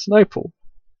Constantinople,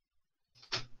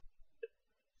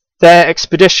 their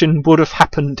expedition would have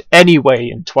happened anyway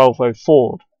in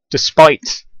 1204,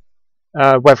 despite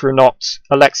whether or not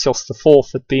Alexios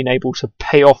IV had been able to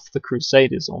pay off the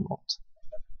Crusaders or not.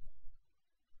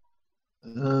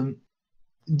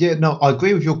 Yeah, no, I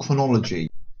agree with your chronology.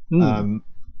 And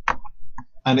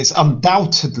it's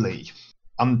undoubtedly,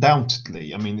 I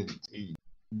mean,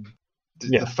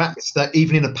 the fact that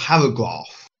even in a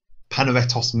paragraph,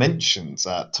 Panaretos mentions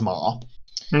Tamar,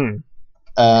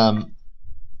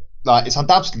 like, it's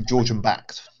undoubtedly Georgian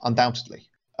backed, undoubtedly.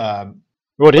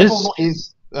 What is? Whether or not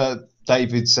is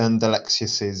David's and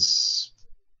Alexius's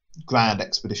grand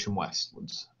expedition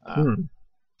westwards.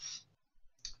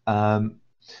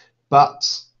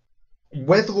 But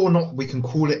whether or not we can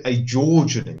call it a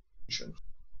Georgian invasion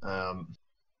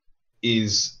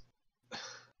it's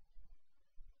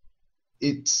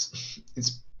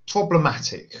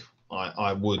problematic,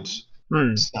 I would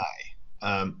say,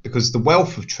 because the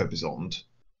wealth of Trebizond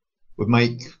would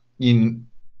make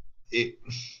the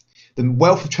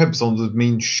wealth of Trebizond would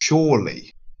mean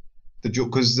surely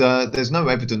because there's no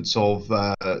evidence of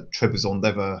Trebizond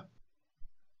ever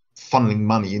funneling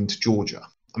money into Georgia.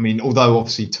 I mean, although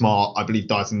obviously Tamar, I believe,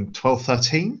 dies in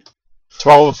 1213.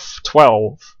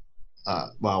 1212.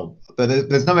 Well, but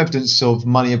there's no evidence of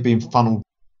money being funneled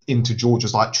into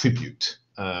Georgia's like tribute.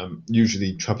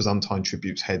 Usually, Trebizondine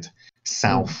tributes head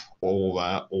south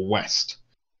or west.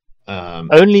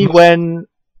 Only when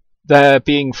they're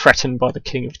being threatened by the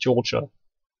King of Georgia.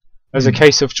 There's a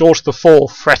case of George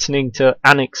IV threatening to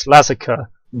annex Lazica,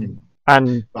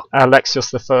 and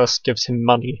Alexios I gives him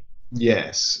money.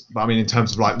 Yes, but I mean, in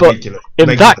terms of like regular.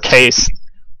 That case,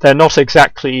 they're not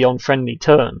exactly on friendly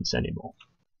terms anymore.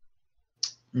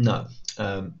 No,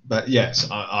 but yes,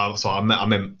 I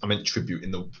meant tribute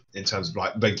in terms of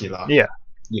like regular. Yeah,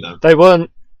 you know, they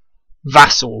weren't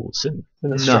vassals in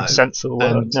the strict sense of the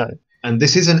word. No, and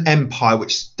this is an empire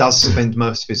which does spend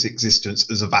most of its existence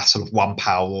as a vassal of one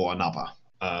power or another.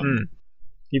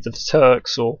 Either the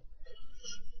Turks or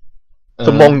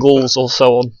the Mongols or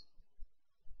so on.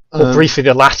 Or briefly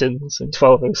the Latins in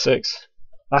 1206.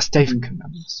 That's David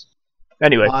Commanders.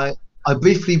 Anyway. I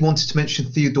briefly wanted to mention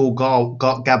Theodore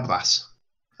Gabras,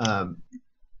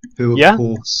 who, of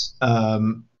course,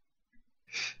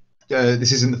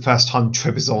 this isn't the first time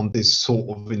Trebizond is sort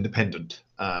of independent.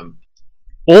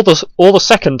 Or the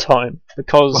second time,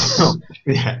 because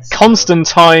yes.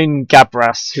 Constantine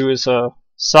Gabras, who is a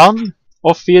son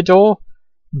of Theodore,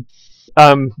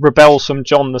 rebels from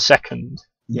John II.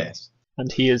 Yes. And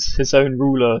he is his own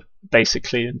ruler,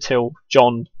 basically, until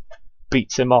John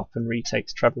beats him up and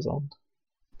retakes Trebizond.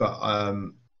 But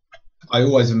I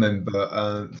always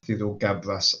remember Theodore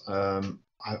Gabras.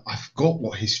 I forgot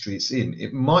what history it's in.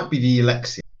 It might be the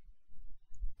Alexian.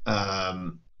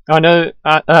 I know.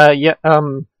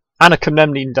 Anna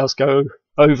Komnenian does go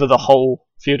over the whole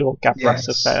Theodore Gabras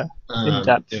affair in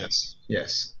depth.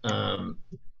 Yes.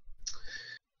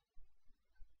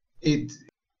 it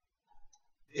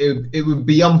it would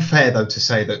be unfair though to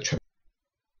say that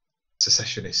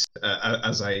secessionists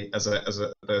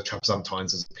the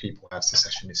Trapezontines as a people have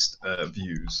secessionist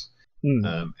views.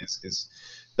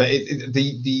 But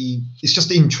it's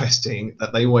just interesting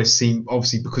that they always seem,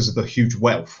 obviously because of the huge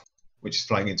wealth which is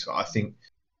flowing into it. I think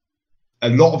a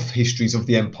lot of histories of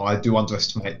the empire do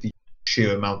underestimate the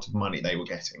sheer amount of money they were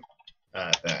getting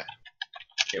there.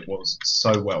 It was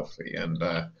so wealthy, and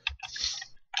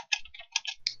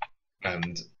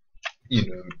you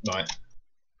know, like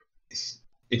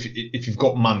if you've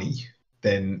got money,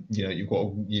 then you know you've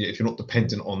got if you're not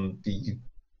dependent on the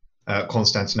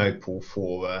Constantinople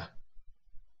for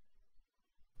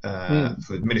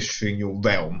administering your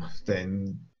realm,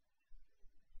 then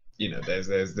you know there's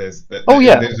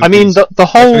I mean the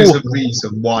whole there's a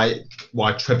reason why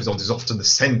Trebizond is often the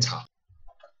centre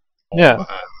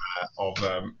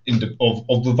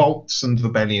of revolts and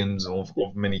rebellions of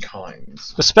many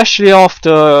kinds, especially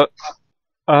after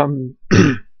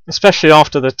especially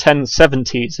after the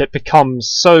 1070s. It becomes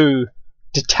so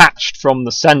detached from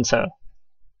the centre.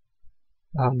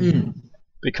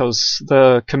 Because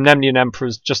the Komnenian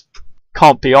emperors just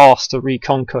can't be asked to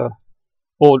reconquer,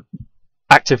 or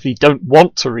actively don't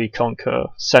want to reconquer,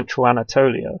 central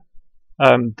Anatolia.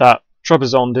 That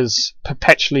Trebizond is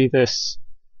perpetually this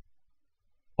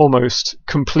almost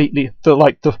completely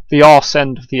the arse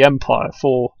end of the empire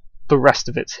for the rest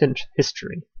of its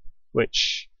history,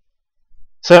 which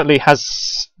certainly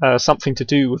has something to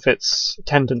do with its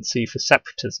tendency for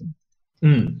separatism.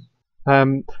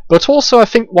 But also I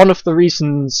think one of the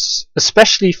reasons,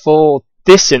 especially for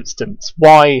this instance,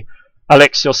 why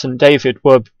Alexios and David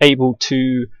were able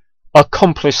to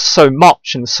accomplish so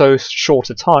much in so short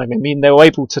a time. I mean, they were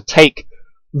able to take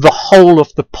the whole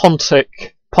of the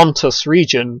Pontus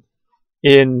region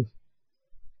in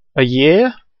a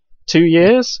year, 2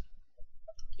 years,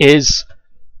 is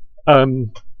a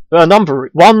number.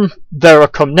 One, there are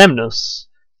Komnenos,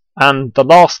 and the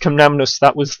last Komnenos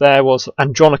that was there was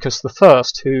Andronicus I,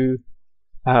 who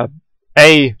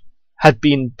had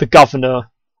been the governor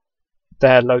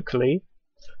there locally.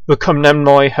 The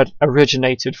Komnenoi had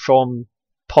originated from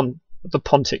the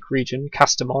Pontic region,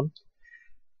 Castamon,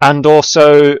 and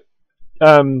also,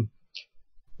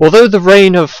 although the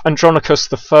reign of Andronicus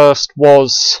I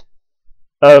was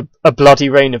a bloody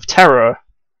reign of terror,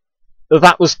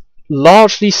 that was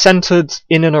largely centred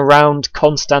in and around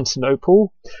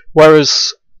Constantinople,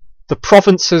 whereas the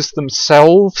provinces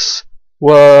themselves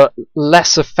were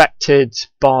less affected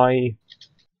by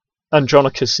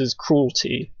Andronicus's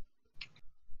cruelty.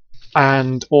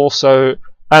 And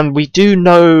we do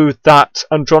know that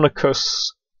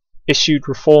Andronicus issued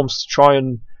reforms to try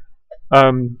and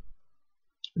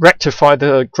rectify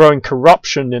the growing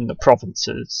corruption in the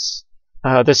provinces.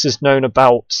 This is known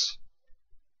about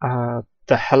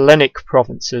the Hellenic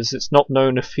provinces. It's not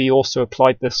known if he also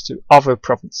applied this to other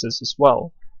provinces as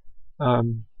well.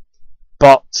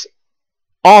 But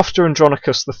after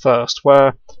Andronicus I,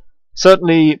 where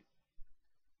certainly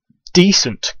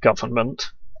decent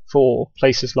government for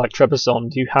places like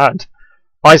Trebizond, you had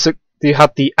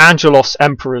the Angelos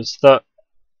emperors that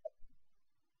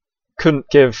couldn't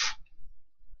give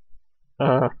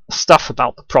stuff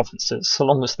about the provinces so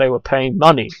long as they were paying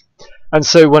money. And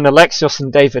so when Alexios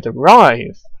and David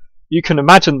arrive, you can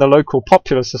imagine the local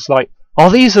populace is like, oh,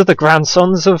 these are the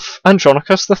grandsons of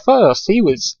Andronicus I. He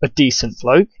was a decent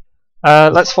bloke.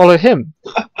 Let's follow him.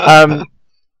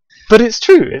 But it's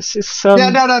true. It's yeah,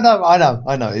 no.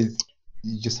 I know.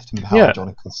 You just have to empower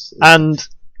Andronicus. And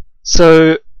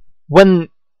so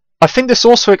I think this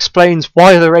also explains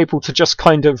why they're able to just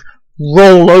kind of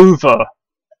roll over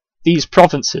these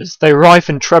provinces. They arrive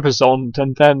in Trebizond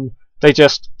and then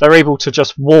they're able to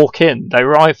just walk in. They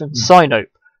arrive in Sinope,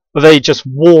 they just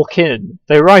walk in.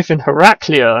 They arrive in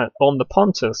Heraclea on the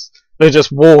Pontus, they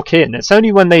just walk in. It's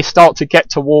only when they start to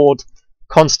get toward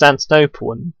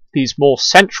Constantinople and these more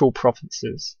central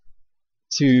provinces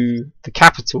to the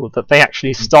capital that they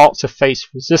actually start to face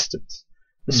resistance,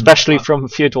 especially from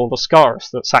Fyodor Lascaris,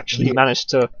 that's actually managed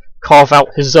to carve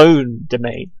out his own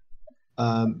domain.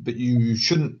 But you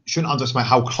shouldn't underestimate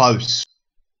how close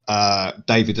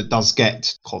David does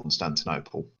get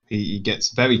Constantinople. He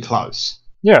gets very close.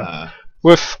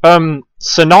 With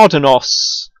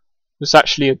Synardanos was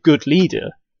actually a good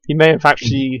leader. He may have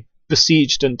actually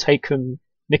besieged and taken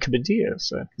Nicomedia.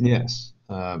 So yes,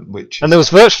 and there was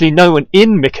virtually no one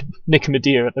in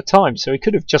Nicomedia at the time, so he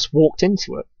could have just walked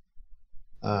into it.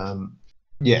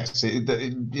 Yes,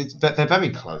 they're very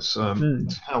close.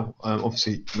 How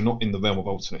obviously we're not in the realm of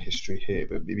alternate history here,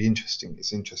 but it'd be interesting.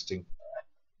 It's interesting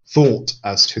thought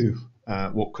as to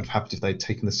what could have happened if they'd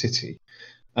taken the city.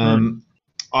 The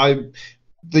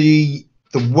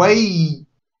way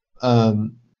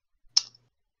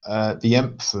the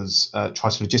emperors try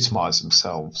to legitimize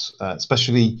themselves,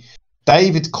 especially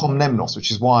David Komnenian, which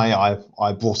is why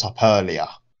I brought up earlier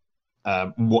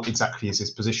what exactly is his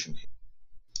position here.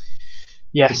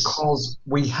 Yes, because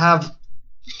we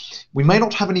may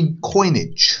not have any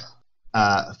coinage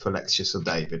for Alexius or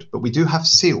David, but we do have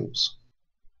seals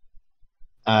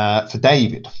for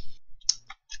David,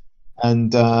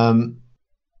 and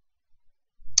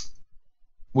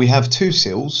we have 2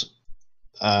 seals.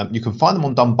 You can find them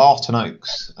on Dumbarton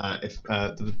Oaks, if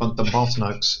the Dumbarton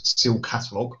Oaks seal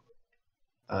catalogue,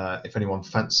 if anyone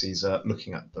fancies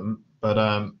looking at them.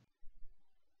 But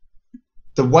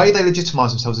the way they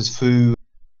legitimise themselves is through, of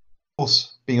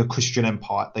course, being a Christian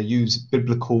empire. They use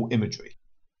biblical imagery,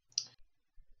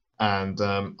 and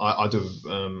I do.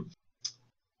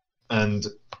 And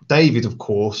David, of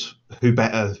course,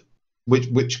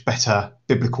 which better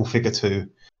biblical figure to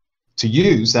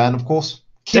use than, of course,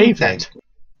 King David.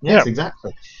 Yes,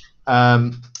 exactly.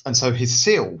 And so his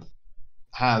seal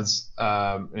has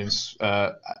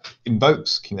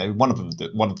invokes King David. One of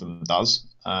them does.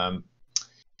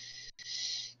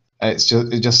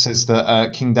 It just says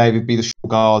that King David be the sure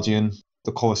guardian,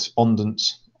 the correspondent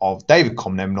of David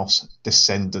Komnenian,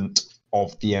 descendant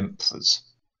of the emperors,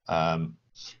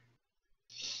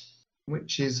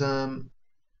 which is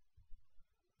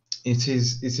it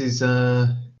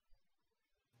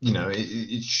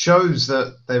shows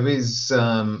that there is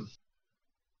a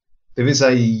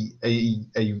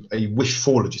wish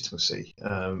for legitimacy.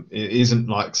 It isn't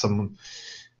like some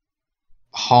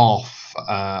half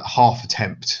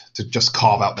attempt to just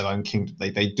carve out their own kingdom.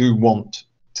 They do want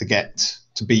to get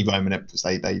to be Roman emperors.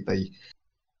 The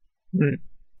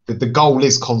goal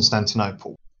is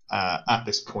Constantinople at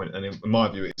this point, and in my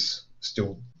view, it's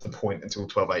still the point until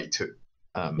 1282.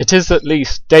 It is at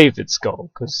least David's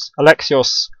goal, because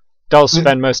Alexios does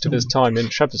spend most of his time in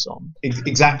Trebizond.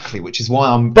 Exactly, which is why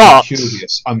I'm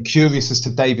curious. I'm curious as to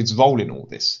David's role in all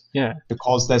this. Yeah,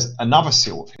 because there's another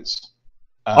seal of his.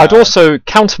 I'd also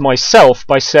counter myself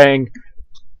by saying,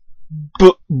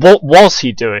 but what was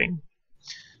he doing?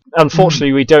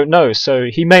 Unfortunately, we don't know. So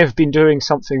he may have been doing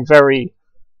something very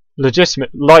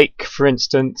legitimate, like, for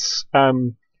instance,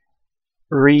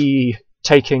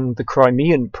 retaking the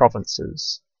Crimean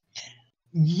provinces.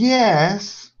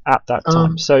 Yes. At that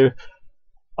time. So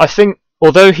I think,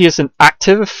 although he isn't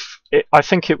active, I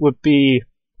think it would be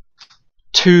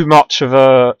too much of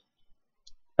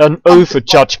an over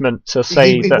judgment to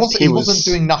say that he wasn't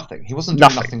doing nothing. He wasn't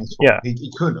doing nothing at all. Yeah.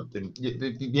 He couldn't have been.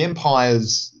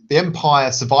 The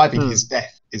empire surviving his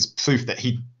death is proof that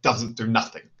he doesn't do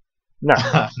nothing. No.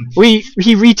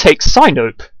 He retakes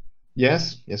Sinope.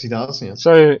 Yes, he does. Yes.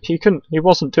 So he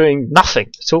wasn't doing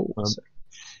nothing at all. So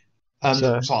I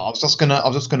was just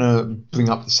gonna bring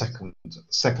up the second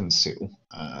seal.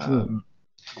 Go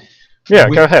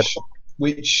ahead.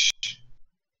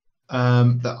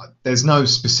 There's no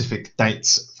specific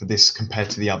dates for this compared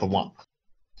to the other one,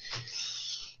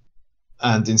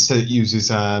 and instead it uses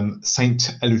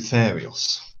Saint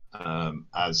Eleutherios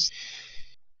as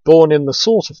born in the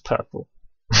sword of purple.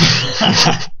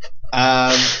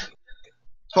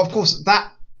 But of course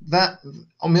that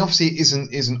obviously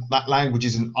isn't that language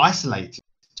isn't isolated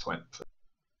to emperors.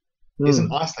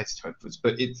 Isn't isolated to emperors,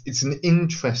 but it's an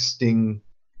interesting.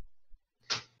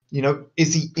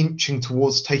 Is he inching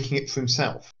towards taking it for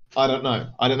himself? I don't know.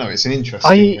 It's an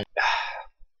interesting.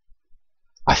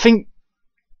 I think.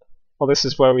 Well, this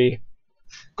is where we.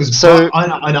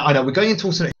 I know. We're going into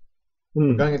alternate.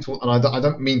 We're going into, and I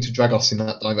don't mean to drag us in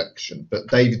that direction, but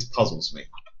David puzzles me.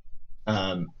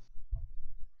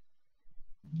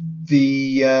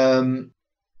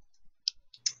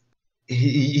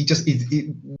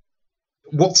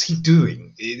 What's he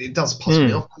doing? It does puzzle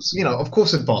me. Of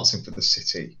course, advancing for the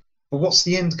city. But what's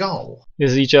the end goal?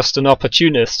 Is he just an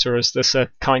opportunist, or is this a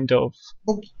kind of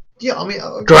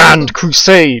grand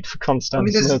crusade for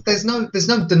Constantinople? There's no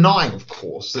denying, of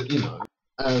course, that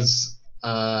as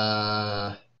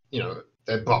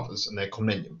they're brothers and they're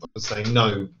Komnenian brothers, they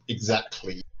know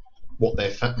exactly what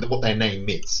their name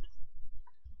is.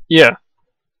 Yeah.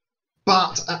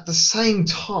 But at the same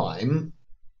time,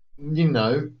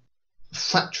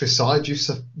 fratricide,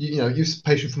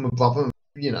 usurpation from a brother,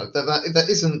 that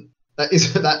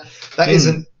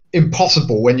isn't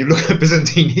impossible when you look at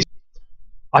Byzantine history.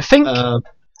 I think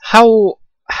how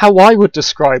I would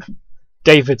describe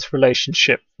David's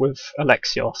relationship with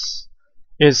Alexios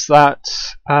is that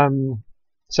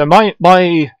so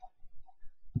my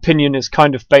opinion is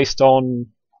kind of based on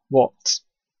what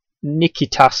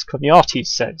Nikitas Koniates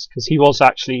says, because he was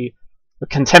actually a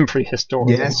contemporary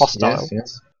historian, Yes, hostile,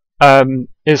 yes, yes.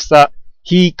 is that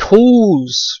he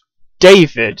calls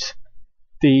David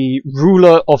the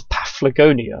ruler of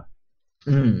Paphlagonia,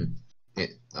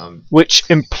 which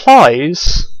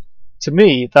implies to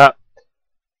me that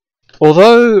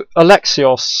although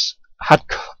Alexios had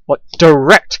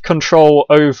direct control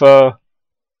over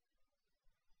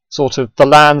sort of the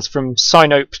lands from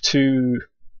Sinope to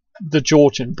the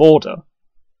Georgian border,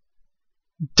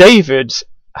 David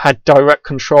had direct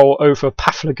control over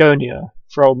Paphlagonia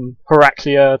from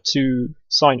Heraclea to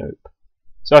Sinope.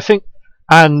 So I think,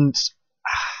 and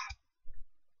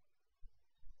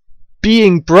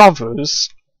being brothers,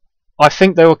 I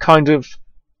think they were kind of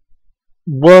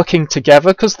working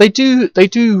together, because they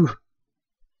do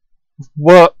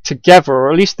work together,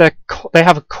 or at least they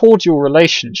have a cordial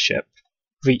relationship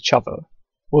with each other.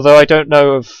 Although I don't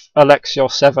know of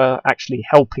Alexios ever actually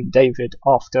helping David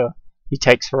after he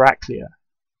takes Heraclea.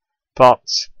 But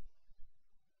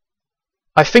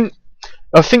I think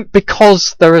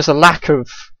because there is a lack of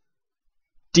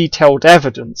detailed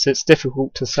evidence, it's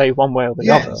difficult to say one way or the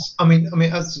other. I mean,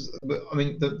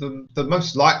 the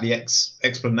most likely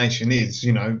explanation is,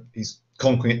 he's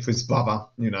conquering it for his brother,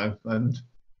 and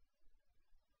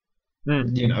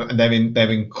and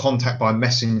they're in contact by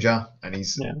messenger, and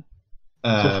he's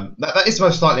that is the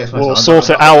most likely explanation. We'll sort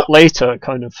it out later,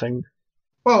 kind of thing.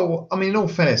 Well, I mean, in all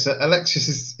fairness,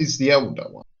 Alexius is the elder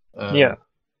one.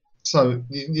 So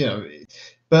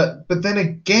but then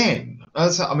again,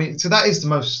 so that is the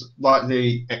most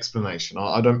likely explanation.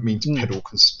 I don't mean to peddle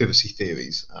conspiracy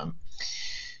theories,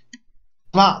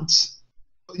 but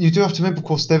you do have to remember, of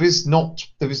course, there's not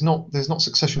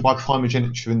succession by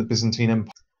primogeniture in the Byzantine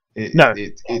Empire. It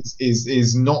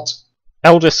is not.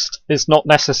 Eldest is not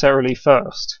necessarily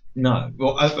first. No,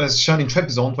 well, as shown in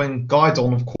Trebizond, when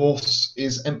Gaidon, of course,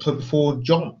 is emperor before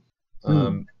John.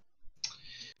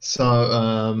 So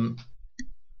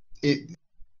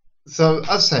as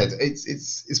I said,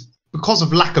 it's because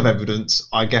of lack of evidence,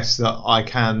 I guess, that I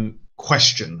can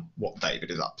question what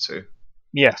David is up to.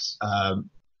 Yes.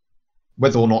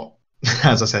 Whether or not,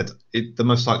 as I said, the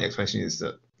most likely explanation is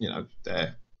that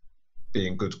they're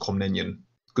being good Komnenian,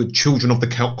 good children of the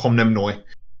Komnemnoi,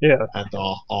 and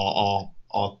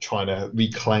are trying to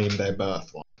reclaim their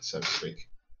birthright, so to speak.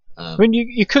 I mean,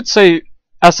 you could say,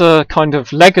 as a kind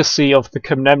of legacy of the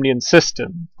Komnenian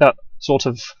system, that sort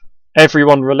of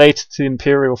everyone related to the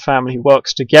imperial family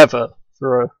works together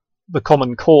for the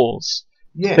common cause.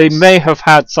 Yes. They may have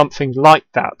had something like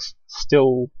that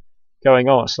still going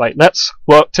on. It's like, let's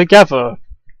work together,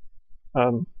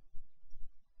 kind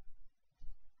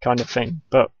of thing.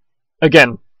 But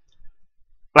again,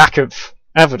 lack of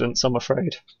evidence, I'm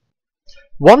afraid.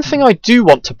 One thing I do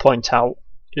want to point out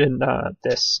in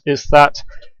this is that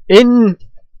in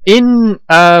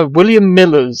William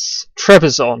Miller's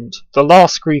Trebizond, the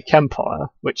Last Greek Empire,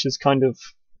 which is kind of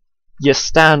your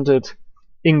standard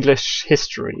English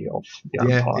history of the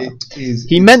empire,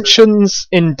 he mentions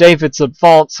in David's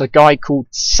Advance a guy called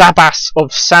Sabas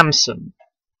of Samson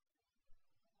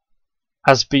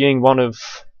as being one of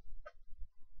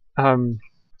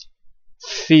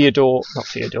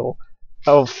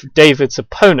of David's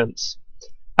opponents.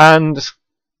 And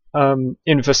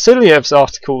in Vasiliev's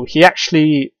article, he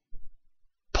actually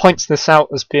points this out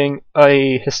as being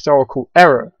a historical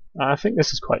error. I think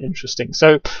this is quite interesting.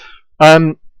 So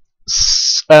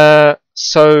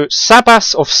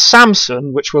Sabas of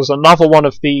Samson, which was another one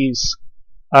of these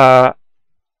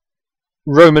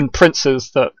Roman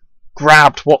princes that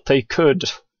grabbed what they could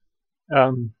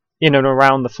in and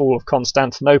around the fall of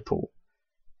Constantinople,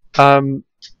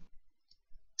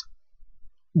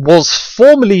 was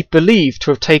formerly believed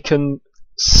to have taken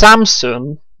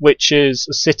Samsun, which is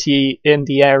a city in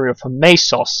the area of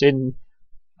Mesos near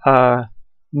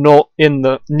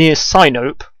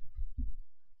Sinope.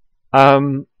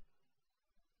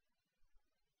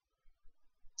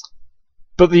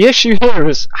 But the issue here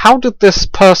is, how did this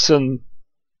person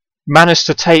manage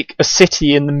to take a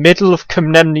city in the middle of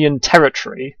Komnenian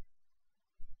territory,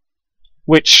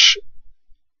 which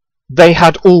they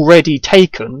had already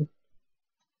taken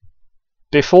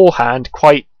beforehand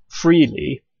quite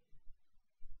freely,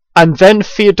 and then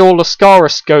Theodore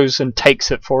Lascaris goes and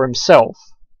takes it for himself,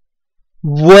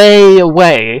 way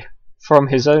away from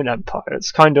his own empire?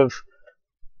 It's kind of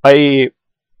a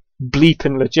bleep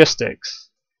in logistics,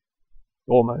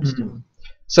 almost.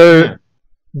 So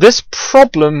this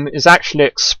problem is actually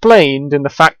explained in the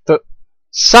fact that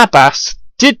Sabas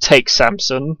did take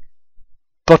Samsun,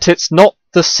 but it's not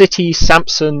the city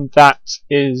Samsun that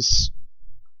is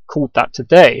called that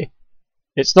today.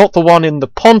 It's not the one in the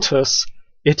Pontus.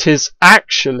 It is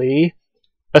actually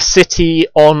a city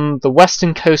on the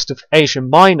western coast of Asia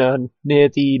Minor near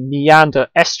the Meander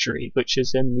estuary, which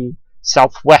is in the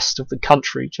southwest of the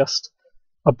country, just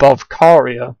above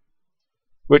Caria,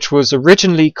 which was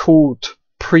originally called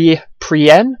Priene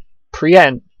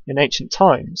in ancient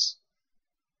times.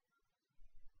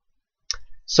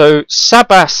 So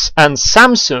Sabas and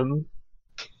Samson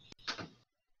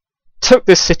took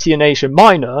this city in Asia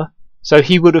Minor, so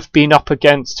he would have been up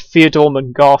against Theodore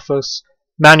Mangarthus,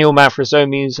 Manuel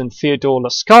Mavrozomes and Theodore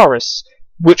Lascaris,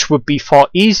 which would be far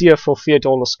easier for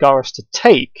Theodore Lascaris to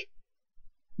take,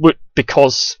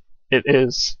 because it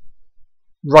is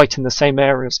right in the same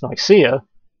area as Nicaea,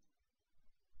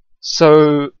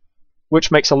 so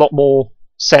which makes a lot more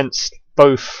sense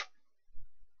both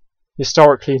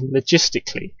historically and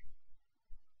logistically.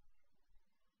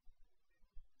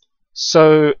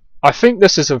 So I think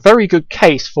this is a very good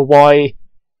case for why,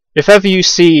 if ever you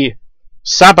see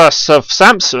Sabas of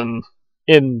Samson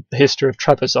in the history of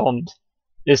Trebizond,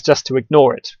 is just to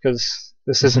ignore it, because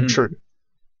this isn't true.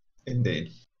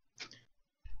 Indeed.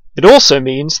 It also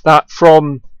means that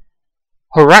from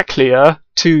Heraclea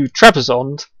to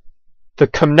Trebizond, the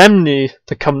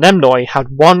Komnenoi had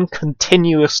one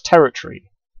continuous territory.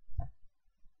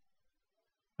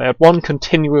 They had one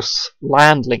continuous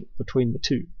land link between the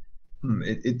two.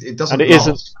 It doesn't and it last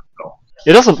isn't. that long.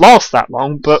 It doesn't last that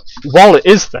long, but while it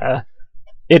is there,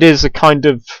 it is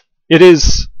it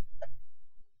is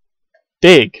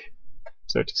big,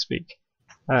 so to speak.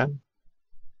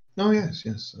 Oh yes.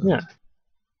 Yeah.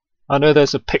 I know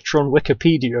there's a picture on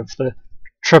Wikipedia of the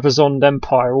Trebizond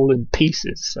Empire all in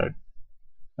pieces, so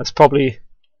that's probably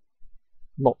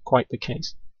not quite the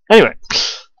case. Anyway,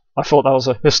 I thought that was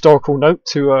a historical note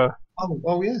to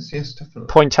Yes, definitely.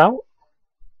 point out.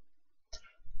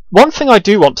 One thing I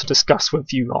do want to discuss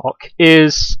with you, Mark,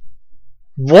 is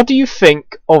what do you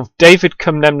think of David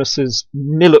Komnenos's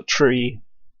military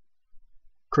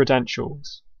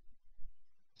credentials?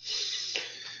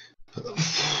 He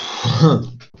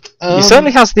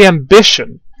certainly has the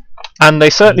ambition, and they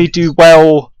certainly do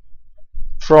well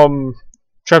from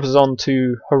Trebizond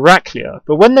to Heraclea,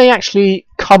 but when they actually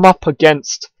come up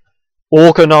against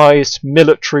organised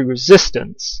military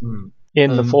resistance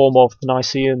in the form of the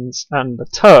Nicaeans and the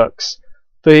Turks,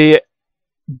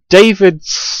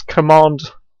 David's command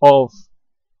of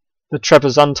the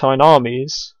Trebizondine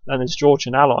armies and his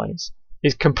Georgian allies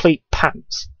is complete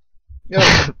pants.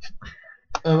 Yeah.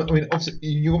 I mean, obviously,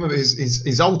 you remember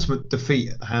his ultimate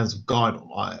defeat has Guidon.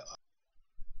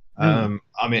 I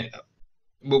mean,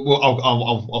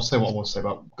 I'll say what I want to say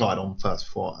about Guidon first.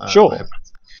 Sure.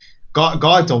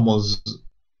 Guidon was,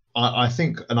 I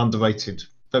think,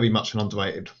 very much an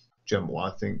underrated general.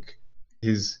 I think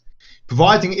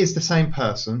providing it is the same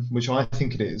person, which I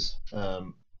think it is,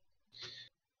 the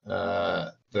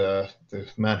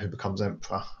man who becomes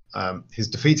emperor, his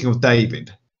defeating of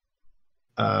David.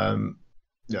 I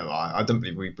don't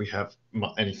believe we have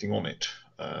anything on it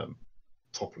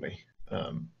properly.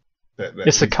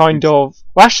 It's a kind of...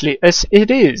 Well, actually,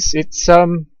 it is. It's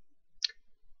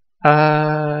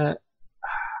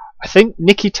I think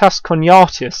Nikitas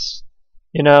Konyatis,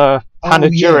 in a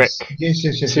panegyric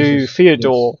to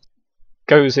Theodore,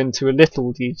 goes into a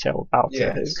little detail about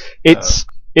it. It's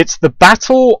the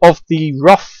Battle of the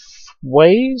Rough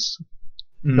Ways.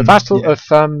 The Battle of...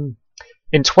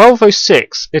 in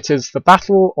 1206, it is the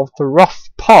Battle of the Rough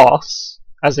Pass,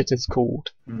 as it is called,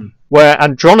 where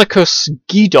Andronicus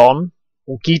Gidon,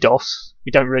 or Gidos,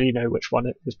 we don't really know which one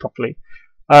it is properly,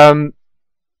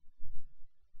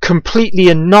 completely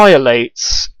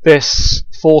annihilates this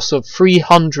force of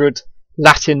 300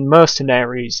 Latin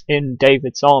mercenaries in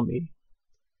David's army.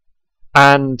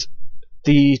 And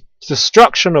the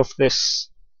destruction of this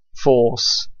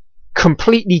force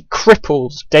completely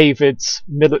cripples David's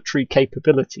military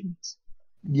capabilities.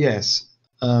 Yes.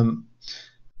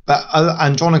 But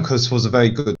Andronicus was a very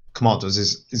good commander.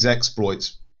 His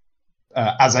exploits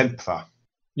as emperor.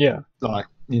 Yeah. Like,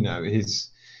 his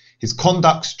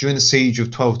conduct during the siege of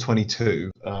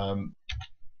 1222.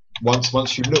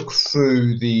 Once you look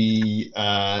through the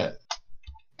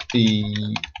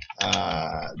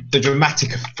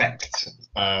dramatic effect,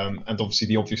 and obviously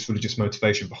the obvious religious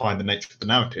motivation behind the nature of the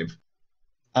narrative,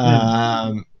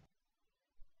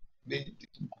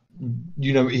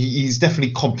 he's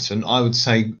definitely competent. I would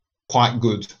say quite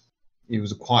good. He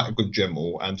was quite a good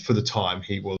general, and for the time,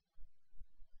 he was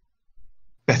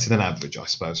better than average, I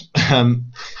suppose.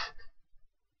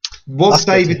 Was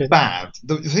David bad?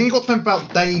 The thing you got to know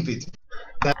about David,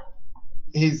 that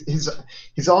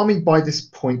his army by this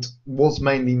point was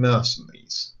mainly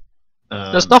mercenaries.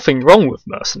 There's nothing wrong with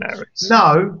mercenaries.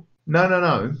 No,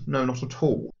 not at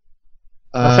all.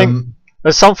 I think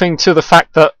there's something to the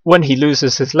fact that when he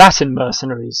loses his Latin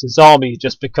mercenaries, his army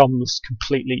just becomes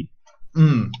completely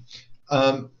is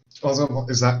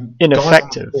that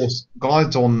ineffective.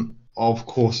 Guidon, of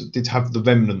course, did have the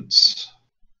remnants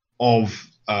of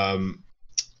some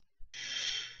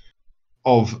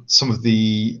of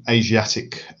the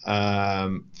Asiatic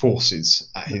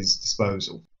forces at his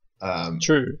disposal.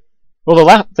 True.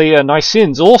 Well, the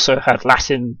Nicaeans also had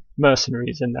Latin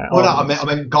mercenaries in their armies. No, I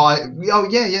meant Guy. Oh,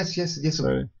 yeah, yes,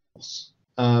 of course.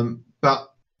 But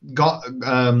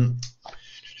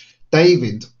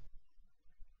David,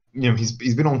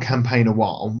 he's been on campaign a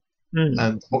while,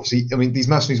 and obviously, I mean, these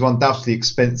mercenaries were undoubtedly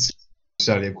expensive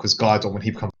earlier because Guidon, when he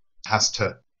becomes, has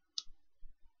to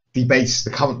debase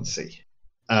the currency.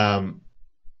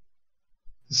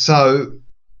 So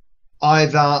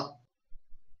either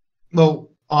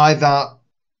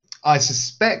I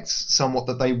suspect somewhat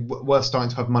that they were starting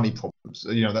to have money problems.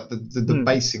 That the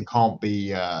basing can't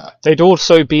be. He'd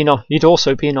also been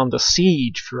under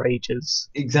siege for ages.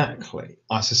 Exactly.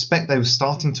 I suspect they were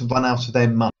starting to run out of their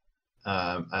money,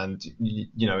 and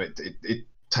it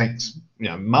takes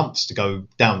months to go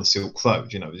down the Silk Road.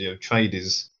 Trade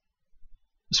is.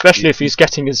 Especially if he's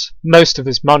getting most of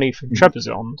his money from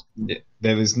Trebizond. Yeah,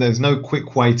 there's no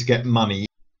quick way to get money.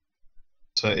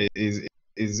 So it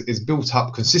is built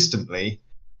up consistently,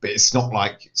 but it's not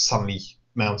like suddenly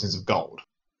mountains of gold.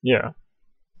 Yeah.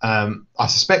 I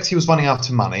suspect he was running out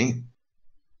of money.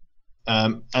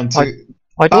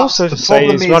 I'd also say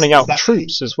he's running out of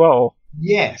troops as well.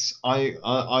 Yes,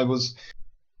 I was,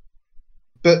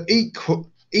 but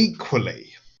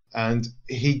equally, and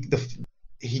he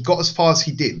got as far as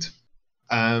he did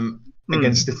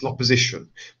against little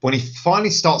opposition. When he finally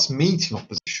starts meeting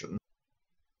opposition,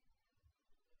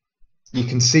 you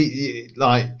can see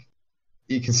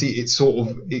it sort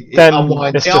of it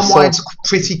unwinds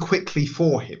pretty quickly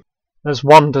for him. There's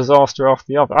one disaster after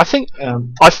the other. I think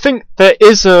there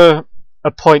is a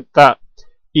point that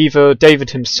either David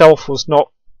himself was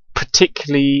not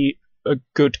particularly a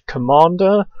good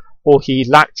commander, or he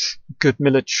lacked good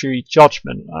military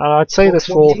judgment. And I'd say this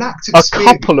for a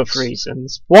couple of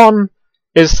reasons. One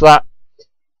is that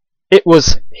it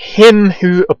was him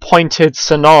who appointed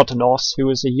Synardonos, who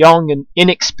was a young and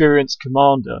inexperienced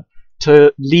commander,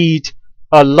 to lead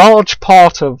a large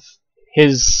part of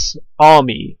his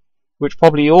army, which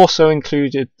probably also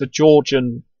included the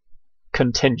Georgian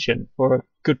contingent, or a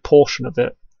good portion of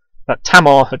it, that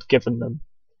Tamar had given them,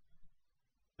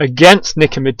 against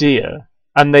Nicomedia.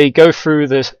 And they go through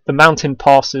the mountain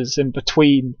passes in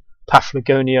between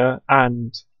Paphlagonia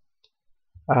and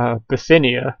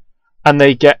Bithynia, and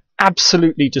they get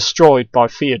absolutely destroyed by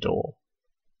Theodore.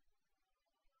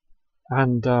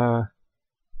 And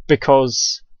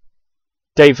because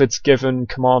David's given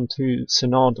command to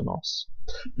Synardonos.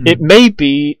 It may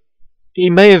be he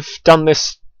may have done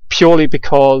this purely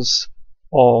because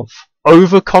of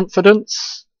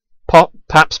overconfidence,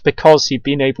 perhaps because he'd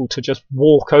been able to just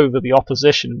walk over the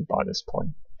opposition by this point.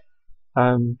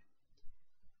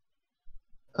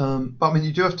 But I mean,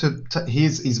 you do have to.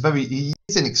 He's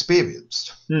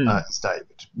inexperienced. It's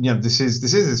David. This is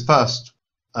his first,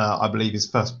 I believe, his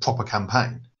first proper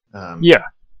campaign. Yeah.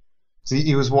 So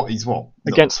he was what? He's what?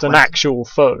 Against an actual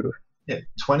foe. Yeah,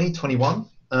 20, 21.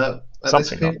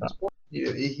 Something like that.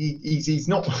 He's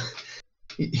not.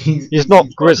 He's not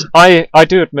grizzled. I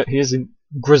do admit he isn't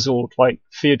grizzled like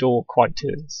Theodore quite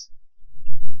is.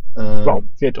 Well,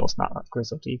 Theodore's not that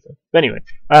grizzled either. But anyway.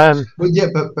 Well, yeah,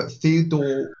 but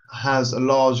Theodore has a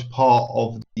large part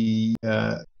of the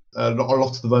a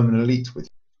lot of the Roman elite with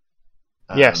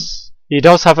him. Yes, he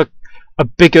does have a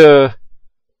bigger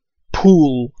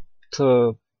pool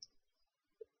to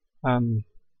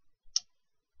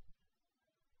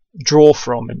draw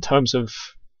from in terms of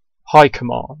high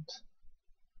command,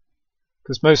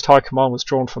 because most high command was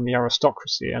drawn from the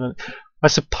aristocracy, and I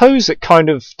suppose it kind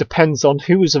of depends on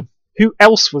who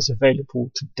else was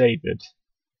available to David.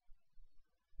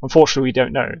 Unfortunately, we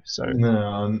don't know. So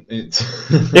no, it's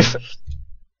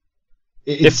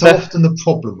it's often the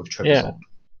problem with Trebizond. Yeah.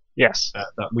 Yes,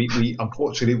 that we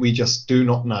unfortunately we just do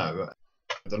not know.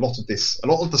 A lot of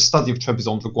the study of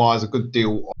Trebizond requires a good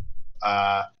deal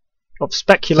of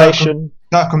speculation.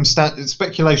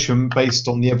 Speculation based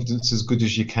on the evidence as good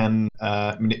as you can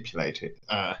manipulate it.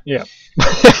 Yeah,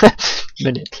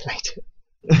 manipulate it.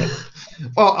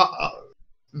 Well,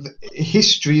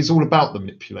 history is all about the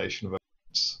manipulation of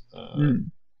evidence.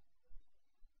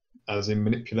 As in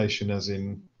manipulation, as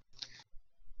in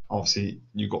obviously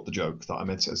you got the joke that I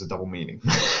meant it as a double meaning.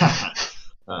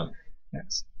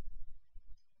 Yes.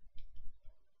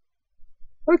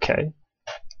 Okay.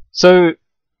 So,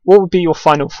 what would be your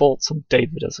final thoughts on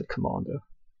David as a commander?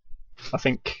 I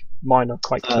think mine are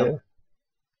quite clear.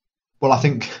 Well, I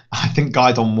think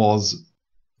Guidon was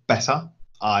better.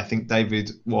 I think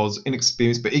David was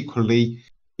inexperienced, but equally,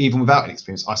 even without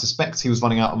inexperience, I suspect he was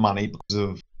running out of money because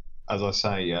of, as I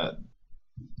say,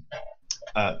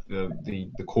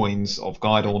 the coins of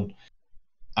Guidon,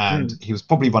 and he was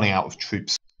probably running out of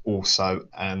troops also,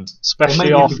 and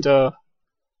especially after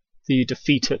the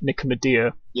defeat at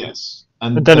Nicomedia. Yes,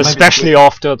 and then especially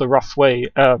after the rough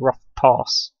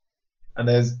pass. And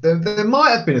there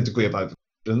might have been a degree of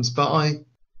overconfidence, but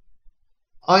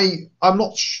I'm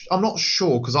not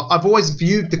sure, because I've always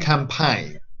viewed the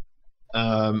campaign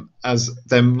as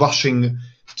them rushing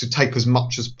to take as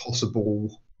much as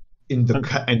possible in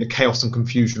the chaos and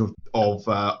confusion of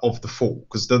the fall,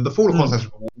 because the fall of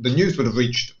Constantinople, the news would have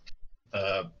reached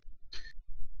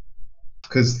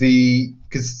because they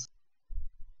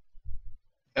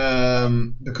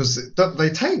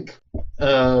take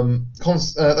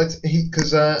because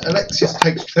Alexius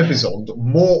takes Trebizond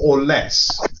more or less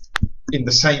in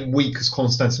the same week as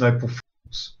Constantinople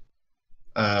falls.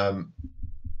 I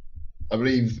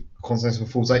believe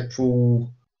Constantinople falls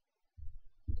April.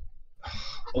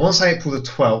 I want to say April the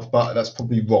 12th, but that's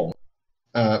probably wrong.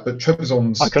 But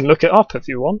Trebizond's... I can look it up if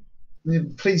you want. Yeah,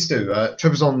 please do.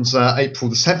 Trebizond's April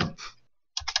the 7th.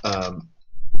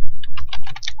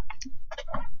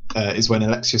 Is when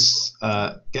Alexius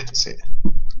gets it.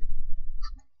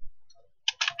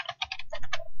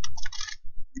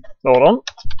 Hold on.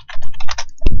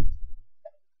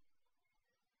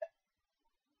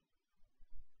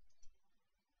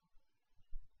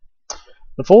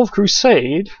 The Fourth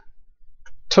Crusade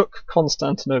took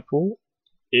Constantinople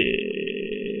in...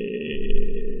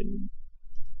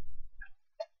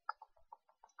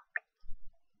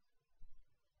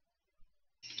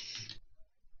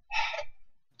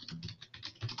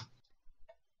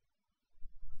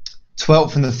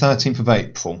 '12th and the 13th of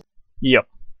April. Yep,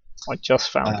 I just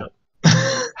found it.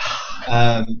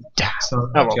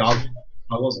 So actually, I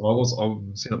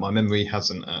was seeing that my memory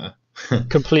hasn't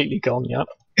completely gone yet.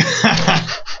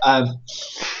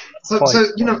 So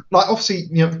you know, like obviously,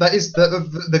 you know, that is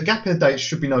the gap in the dates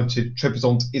should be noted.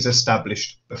 Trebizond is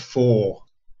established before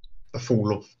the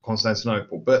fall of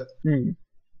Constantinople, but and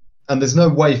there's no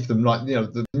way for them, like, you know,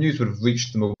 the news would have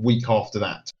reached them a week after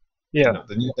that. Yeah,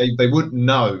 you know, they would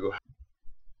know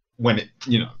when it,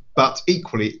 you know. But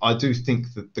equally, I do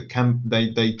think that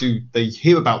they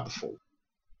hear about the fall.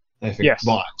 They think, yes,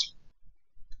 right,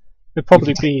 it'd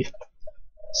probably be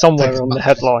somewhere on the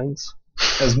headlines.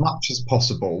 As much as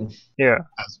possible, yeah,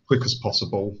 as quick as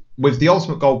possible, with the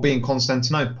ultimate goal being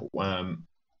Constantinople.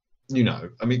 You know,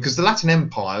 I mean, because the Latin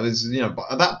Empire is, you know, but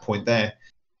at that point, the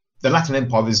Latin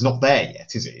Empire is not there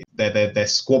yet, is it? They're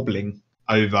squabbling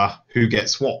over who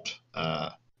gets what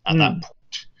at that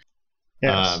point.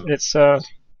 Yes,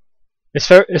 it's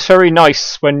very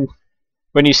nice when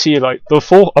you see like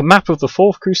a map of the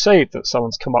Fourth Crusade that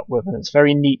someone's come up with, and it's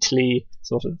very neatly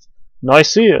sort of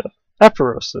Nicaea,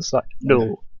 Epirus. It's like,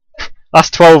 no,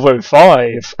 that's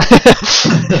 1205.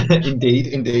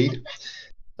 Indeed.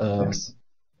 Yes.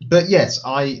 But yes,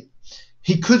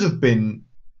 he could have been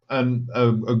an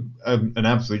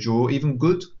average or even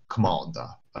good commander.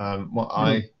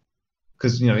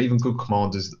 Because you know, even good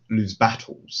commanders lose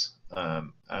battles.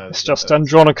 It's just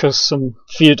Andronicus and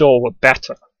Theodore were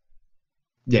better.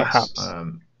 Yes,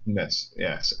 perhaps.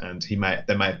 yes, and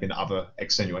there may have been other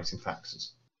extenuating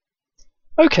factors.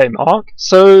 Okay, Mark.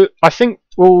 So I think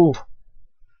we'll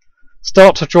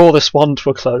start to draw this one to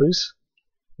a close.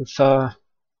 We've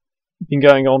been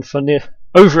going on for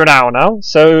over an hour now.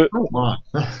 So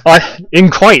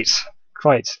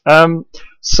quite.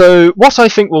 So what I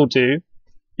think we'll do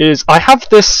is I have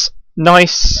this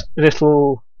nice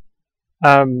little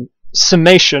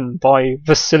summation by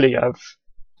Vasiliev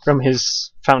from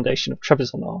his Foundation of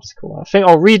Trebizond article. I think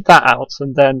I'll read that out,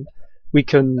 and then we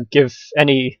can give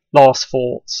any last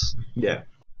thoughts. Yeah.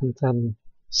 And then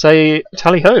say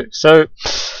tally-ho. So,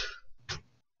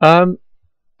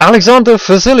 Alexander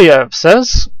Vasiliev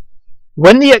says,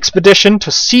 when the expedition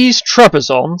to seize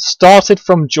Trebizond started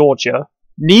from Georgia,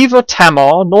 neither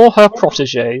Tamar nor her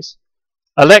protégés,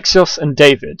 Alexios and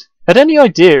David, had any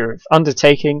idea of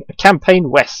undertaking a campaign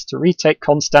west to retake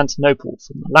Constantinople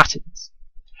from the Latins.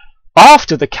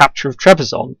 After the capture of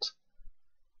Trebizond,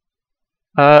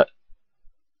 there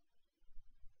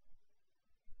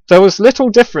was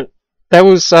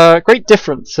great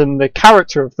difference in the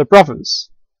character of the brothers,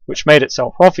 which made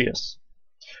itself obvious.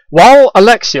 While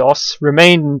Alexios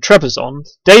remained in Trebizond,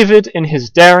 David, in his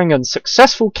daring and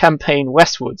successful campaign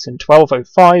westwards in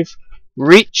 1205,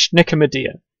 reached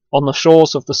Nicomedia on the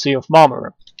shores of the Sea of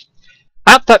Marmara.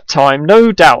 At that time,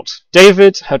 no doubt,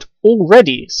 David had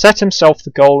already set himself the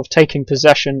goal of taking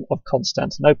possession of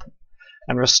Constantinople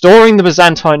and restoring the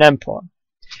Byzantine Empire,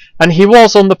 and he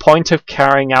was on the point of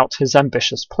carrying out his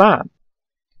ambitious plan.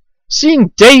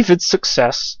 Seeing David's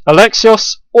success,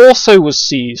 Alexios also was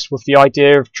seized with the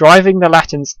idea of driving the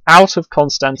Latins out of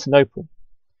Constantinople.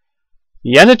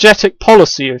 The energetic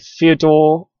policy of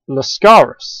Theodore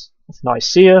Lascaris of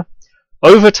Nicaea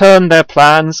overturned their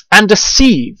plans and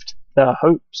deceived their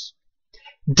hopes.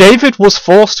 David was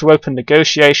forced to open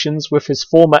negotiations with his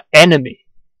former enemy,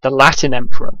 the Latin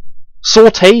emperor,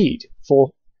 sought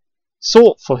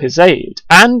for his aid,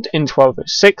 and in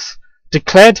 1206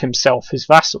 declared himself his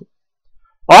vassal.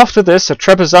 After this, the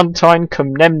Trebizondine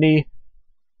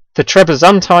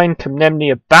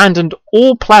Komneni abandoned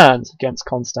all plans against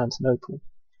Constantinople.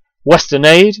 Western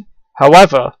aid,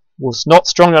 however, was not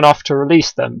strong enough to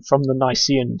release them from the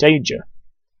Nicaean danger.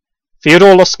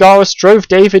 Theodore Lascaris drove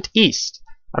David east,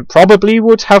 and probably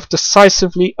would have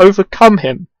decisively overcome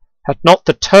him had not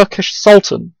the Turkish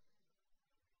Sultan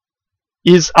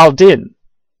Is al-Din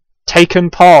taken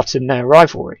part in their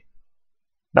rivalry.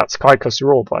 That's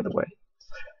Khosrow, by the way.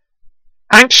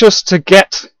 Anxious to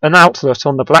get an outlet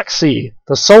on the Black Sea,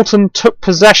 the Sultan took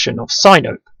possession of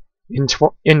Sinope in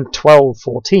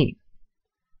 1214.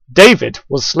 David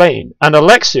was slain, and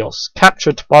Alexios,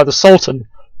 captured by the Sultan,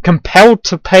 compelled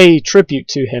to pay tribute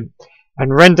to him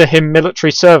and render him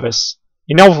military service.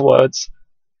 In other words,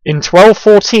 in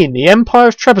 1214 the Empire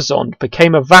of Trebizond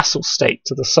became a vassal state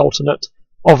to the Sultanate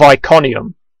of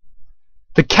Iconium.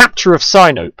 The capture of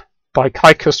Sinope by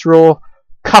Khosrow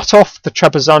cut off the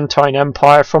Trebizondine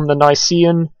Empire from the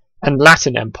Nicaean and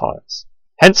Latin empires.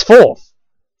 Henceforth,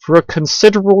 for a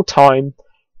considerable time,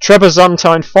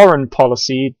 Trebizondine foreign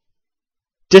policy,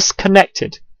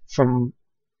 disconnected from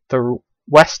the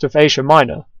west of Asia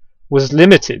Minor, was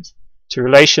limited to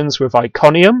relations with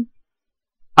Iconium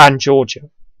and Georgia.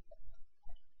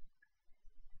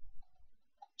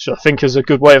 Which I think is a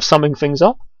good way of summing things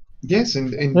up. Yes,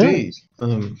 indeed.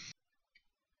 Yeah.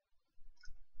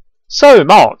 So,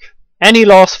 Mark, any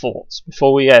last thoughts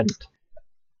before we end?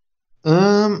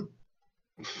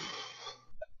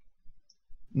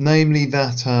 Namely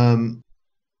that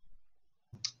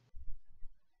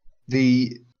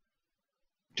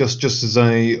just as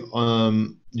a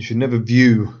you should never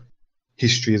view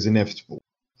history as inevitable.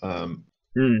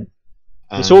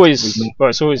 It's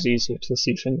always easier to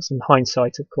see things in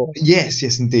hindsight, of course.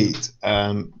 Yes, indeed.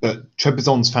 But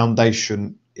Trebizond's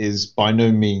foundation is by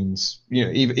no means,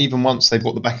 even once they've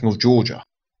got the backing of Georgia,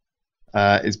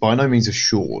 is by no means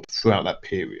assured throughout that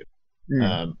period.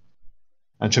 And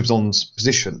Trebizond's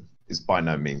position is by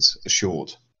no means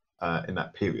assured in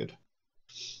that period.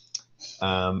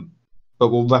 But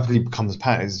what rapidly becomes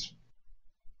apparent is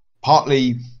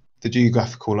partly the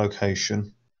geographical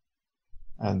location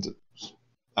and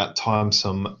at times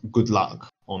some good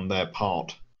luck on their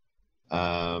part.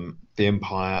 The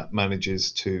empire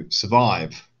manages to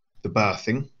survive the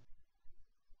birthing.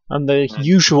 And the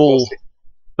usual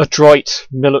adroit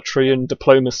military and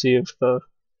diplomacy of the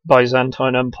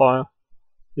Byzantine Empire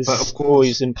is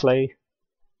always in play.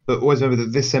 But always remember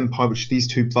that this empire, which these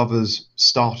two brothers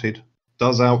started,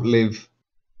 does outlive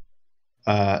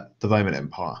the Roman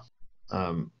Empire.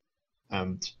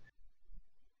 And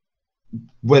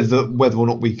whether or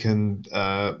not we can,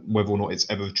 whether or not it's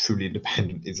ever truly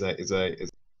independent is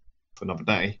for another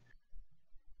day.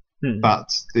 But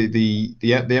the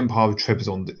Empire of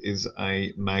Trebizond is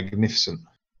a magnificent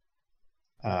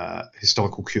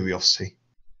historical curiosity.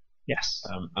 Yes.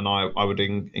 And I would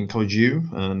encourage you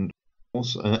and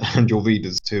also and your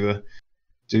readers to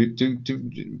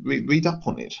read up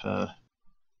on it.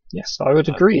 Yes, I would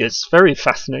agree. It's very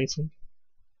fascinating.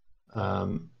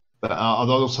 But I'd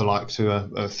also like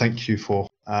to thank you for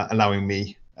allowing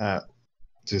me to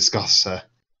discuss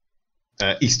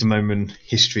Eastern Roman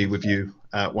history with you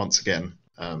once again.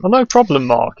 Well, no problem,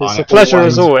 Mark. It's a pleasure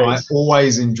as always. I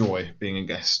always enjoy being a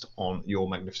guest on your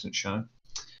magnificent show.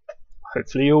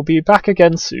 Hopefully you'll be back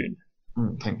again soon.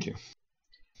 Thank you.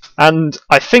 And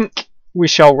I think we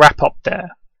shall wrap up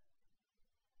there.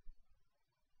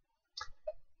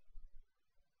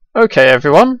 Okay,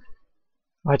 everyone.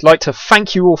 I'd like to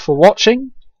thank you all for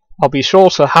watching. I'll be sure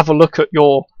to have a look at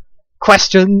your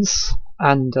questions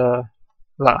and that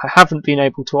I haven't been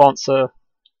able to answer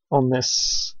on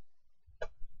this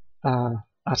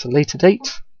at a later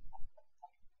date.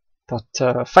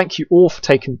 But thank you all for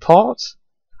taking part.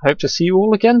 I hope to see you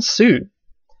all again soon.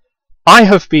 I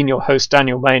have been your host,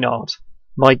 Daniel Maynard.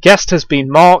 My guest has been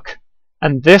Mark,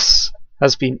 and this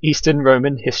has been Eastern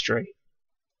Roman History.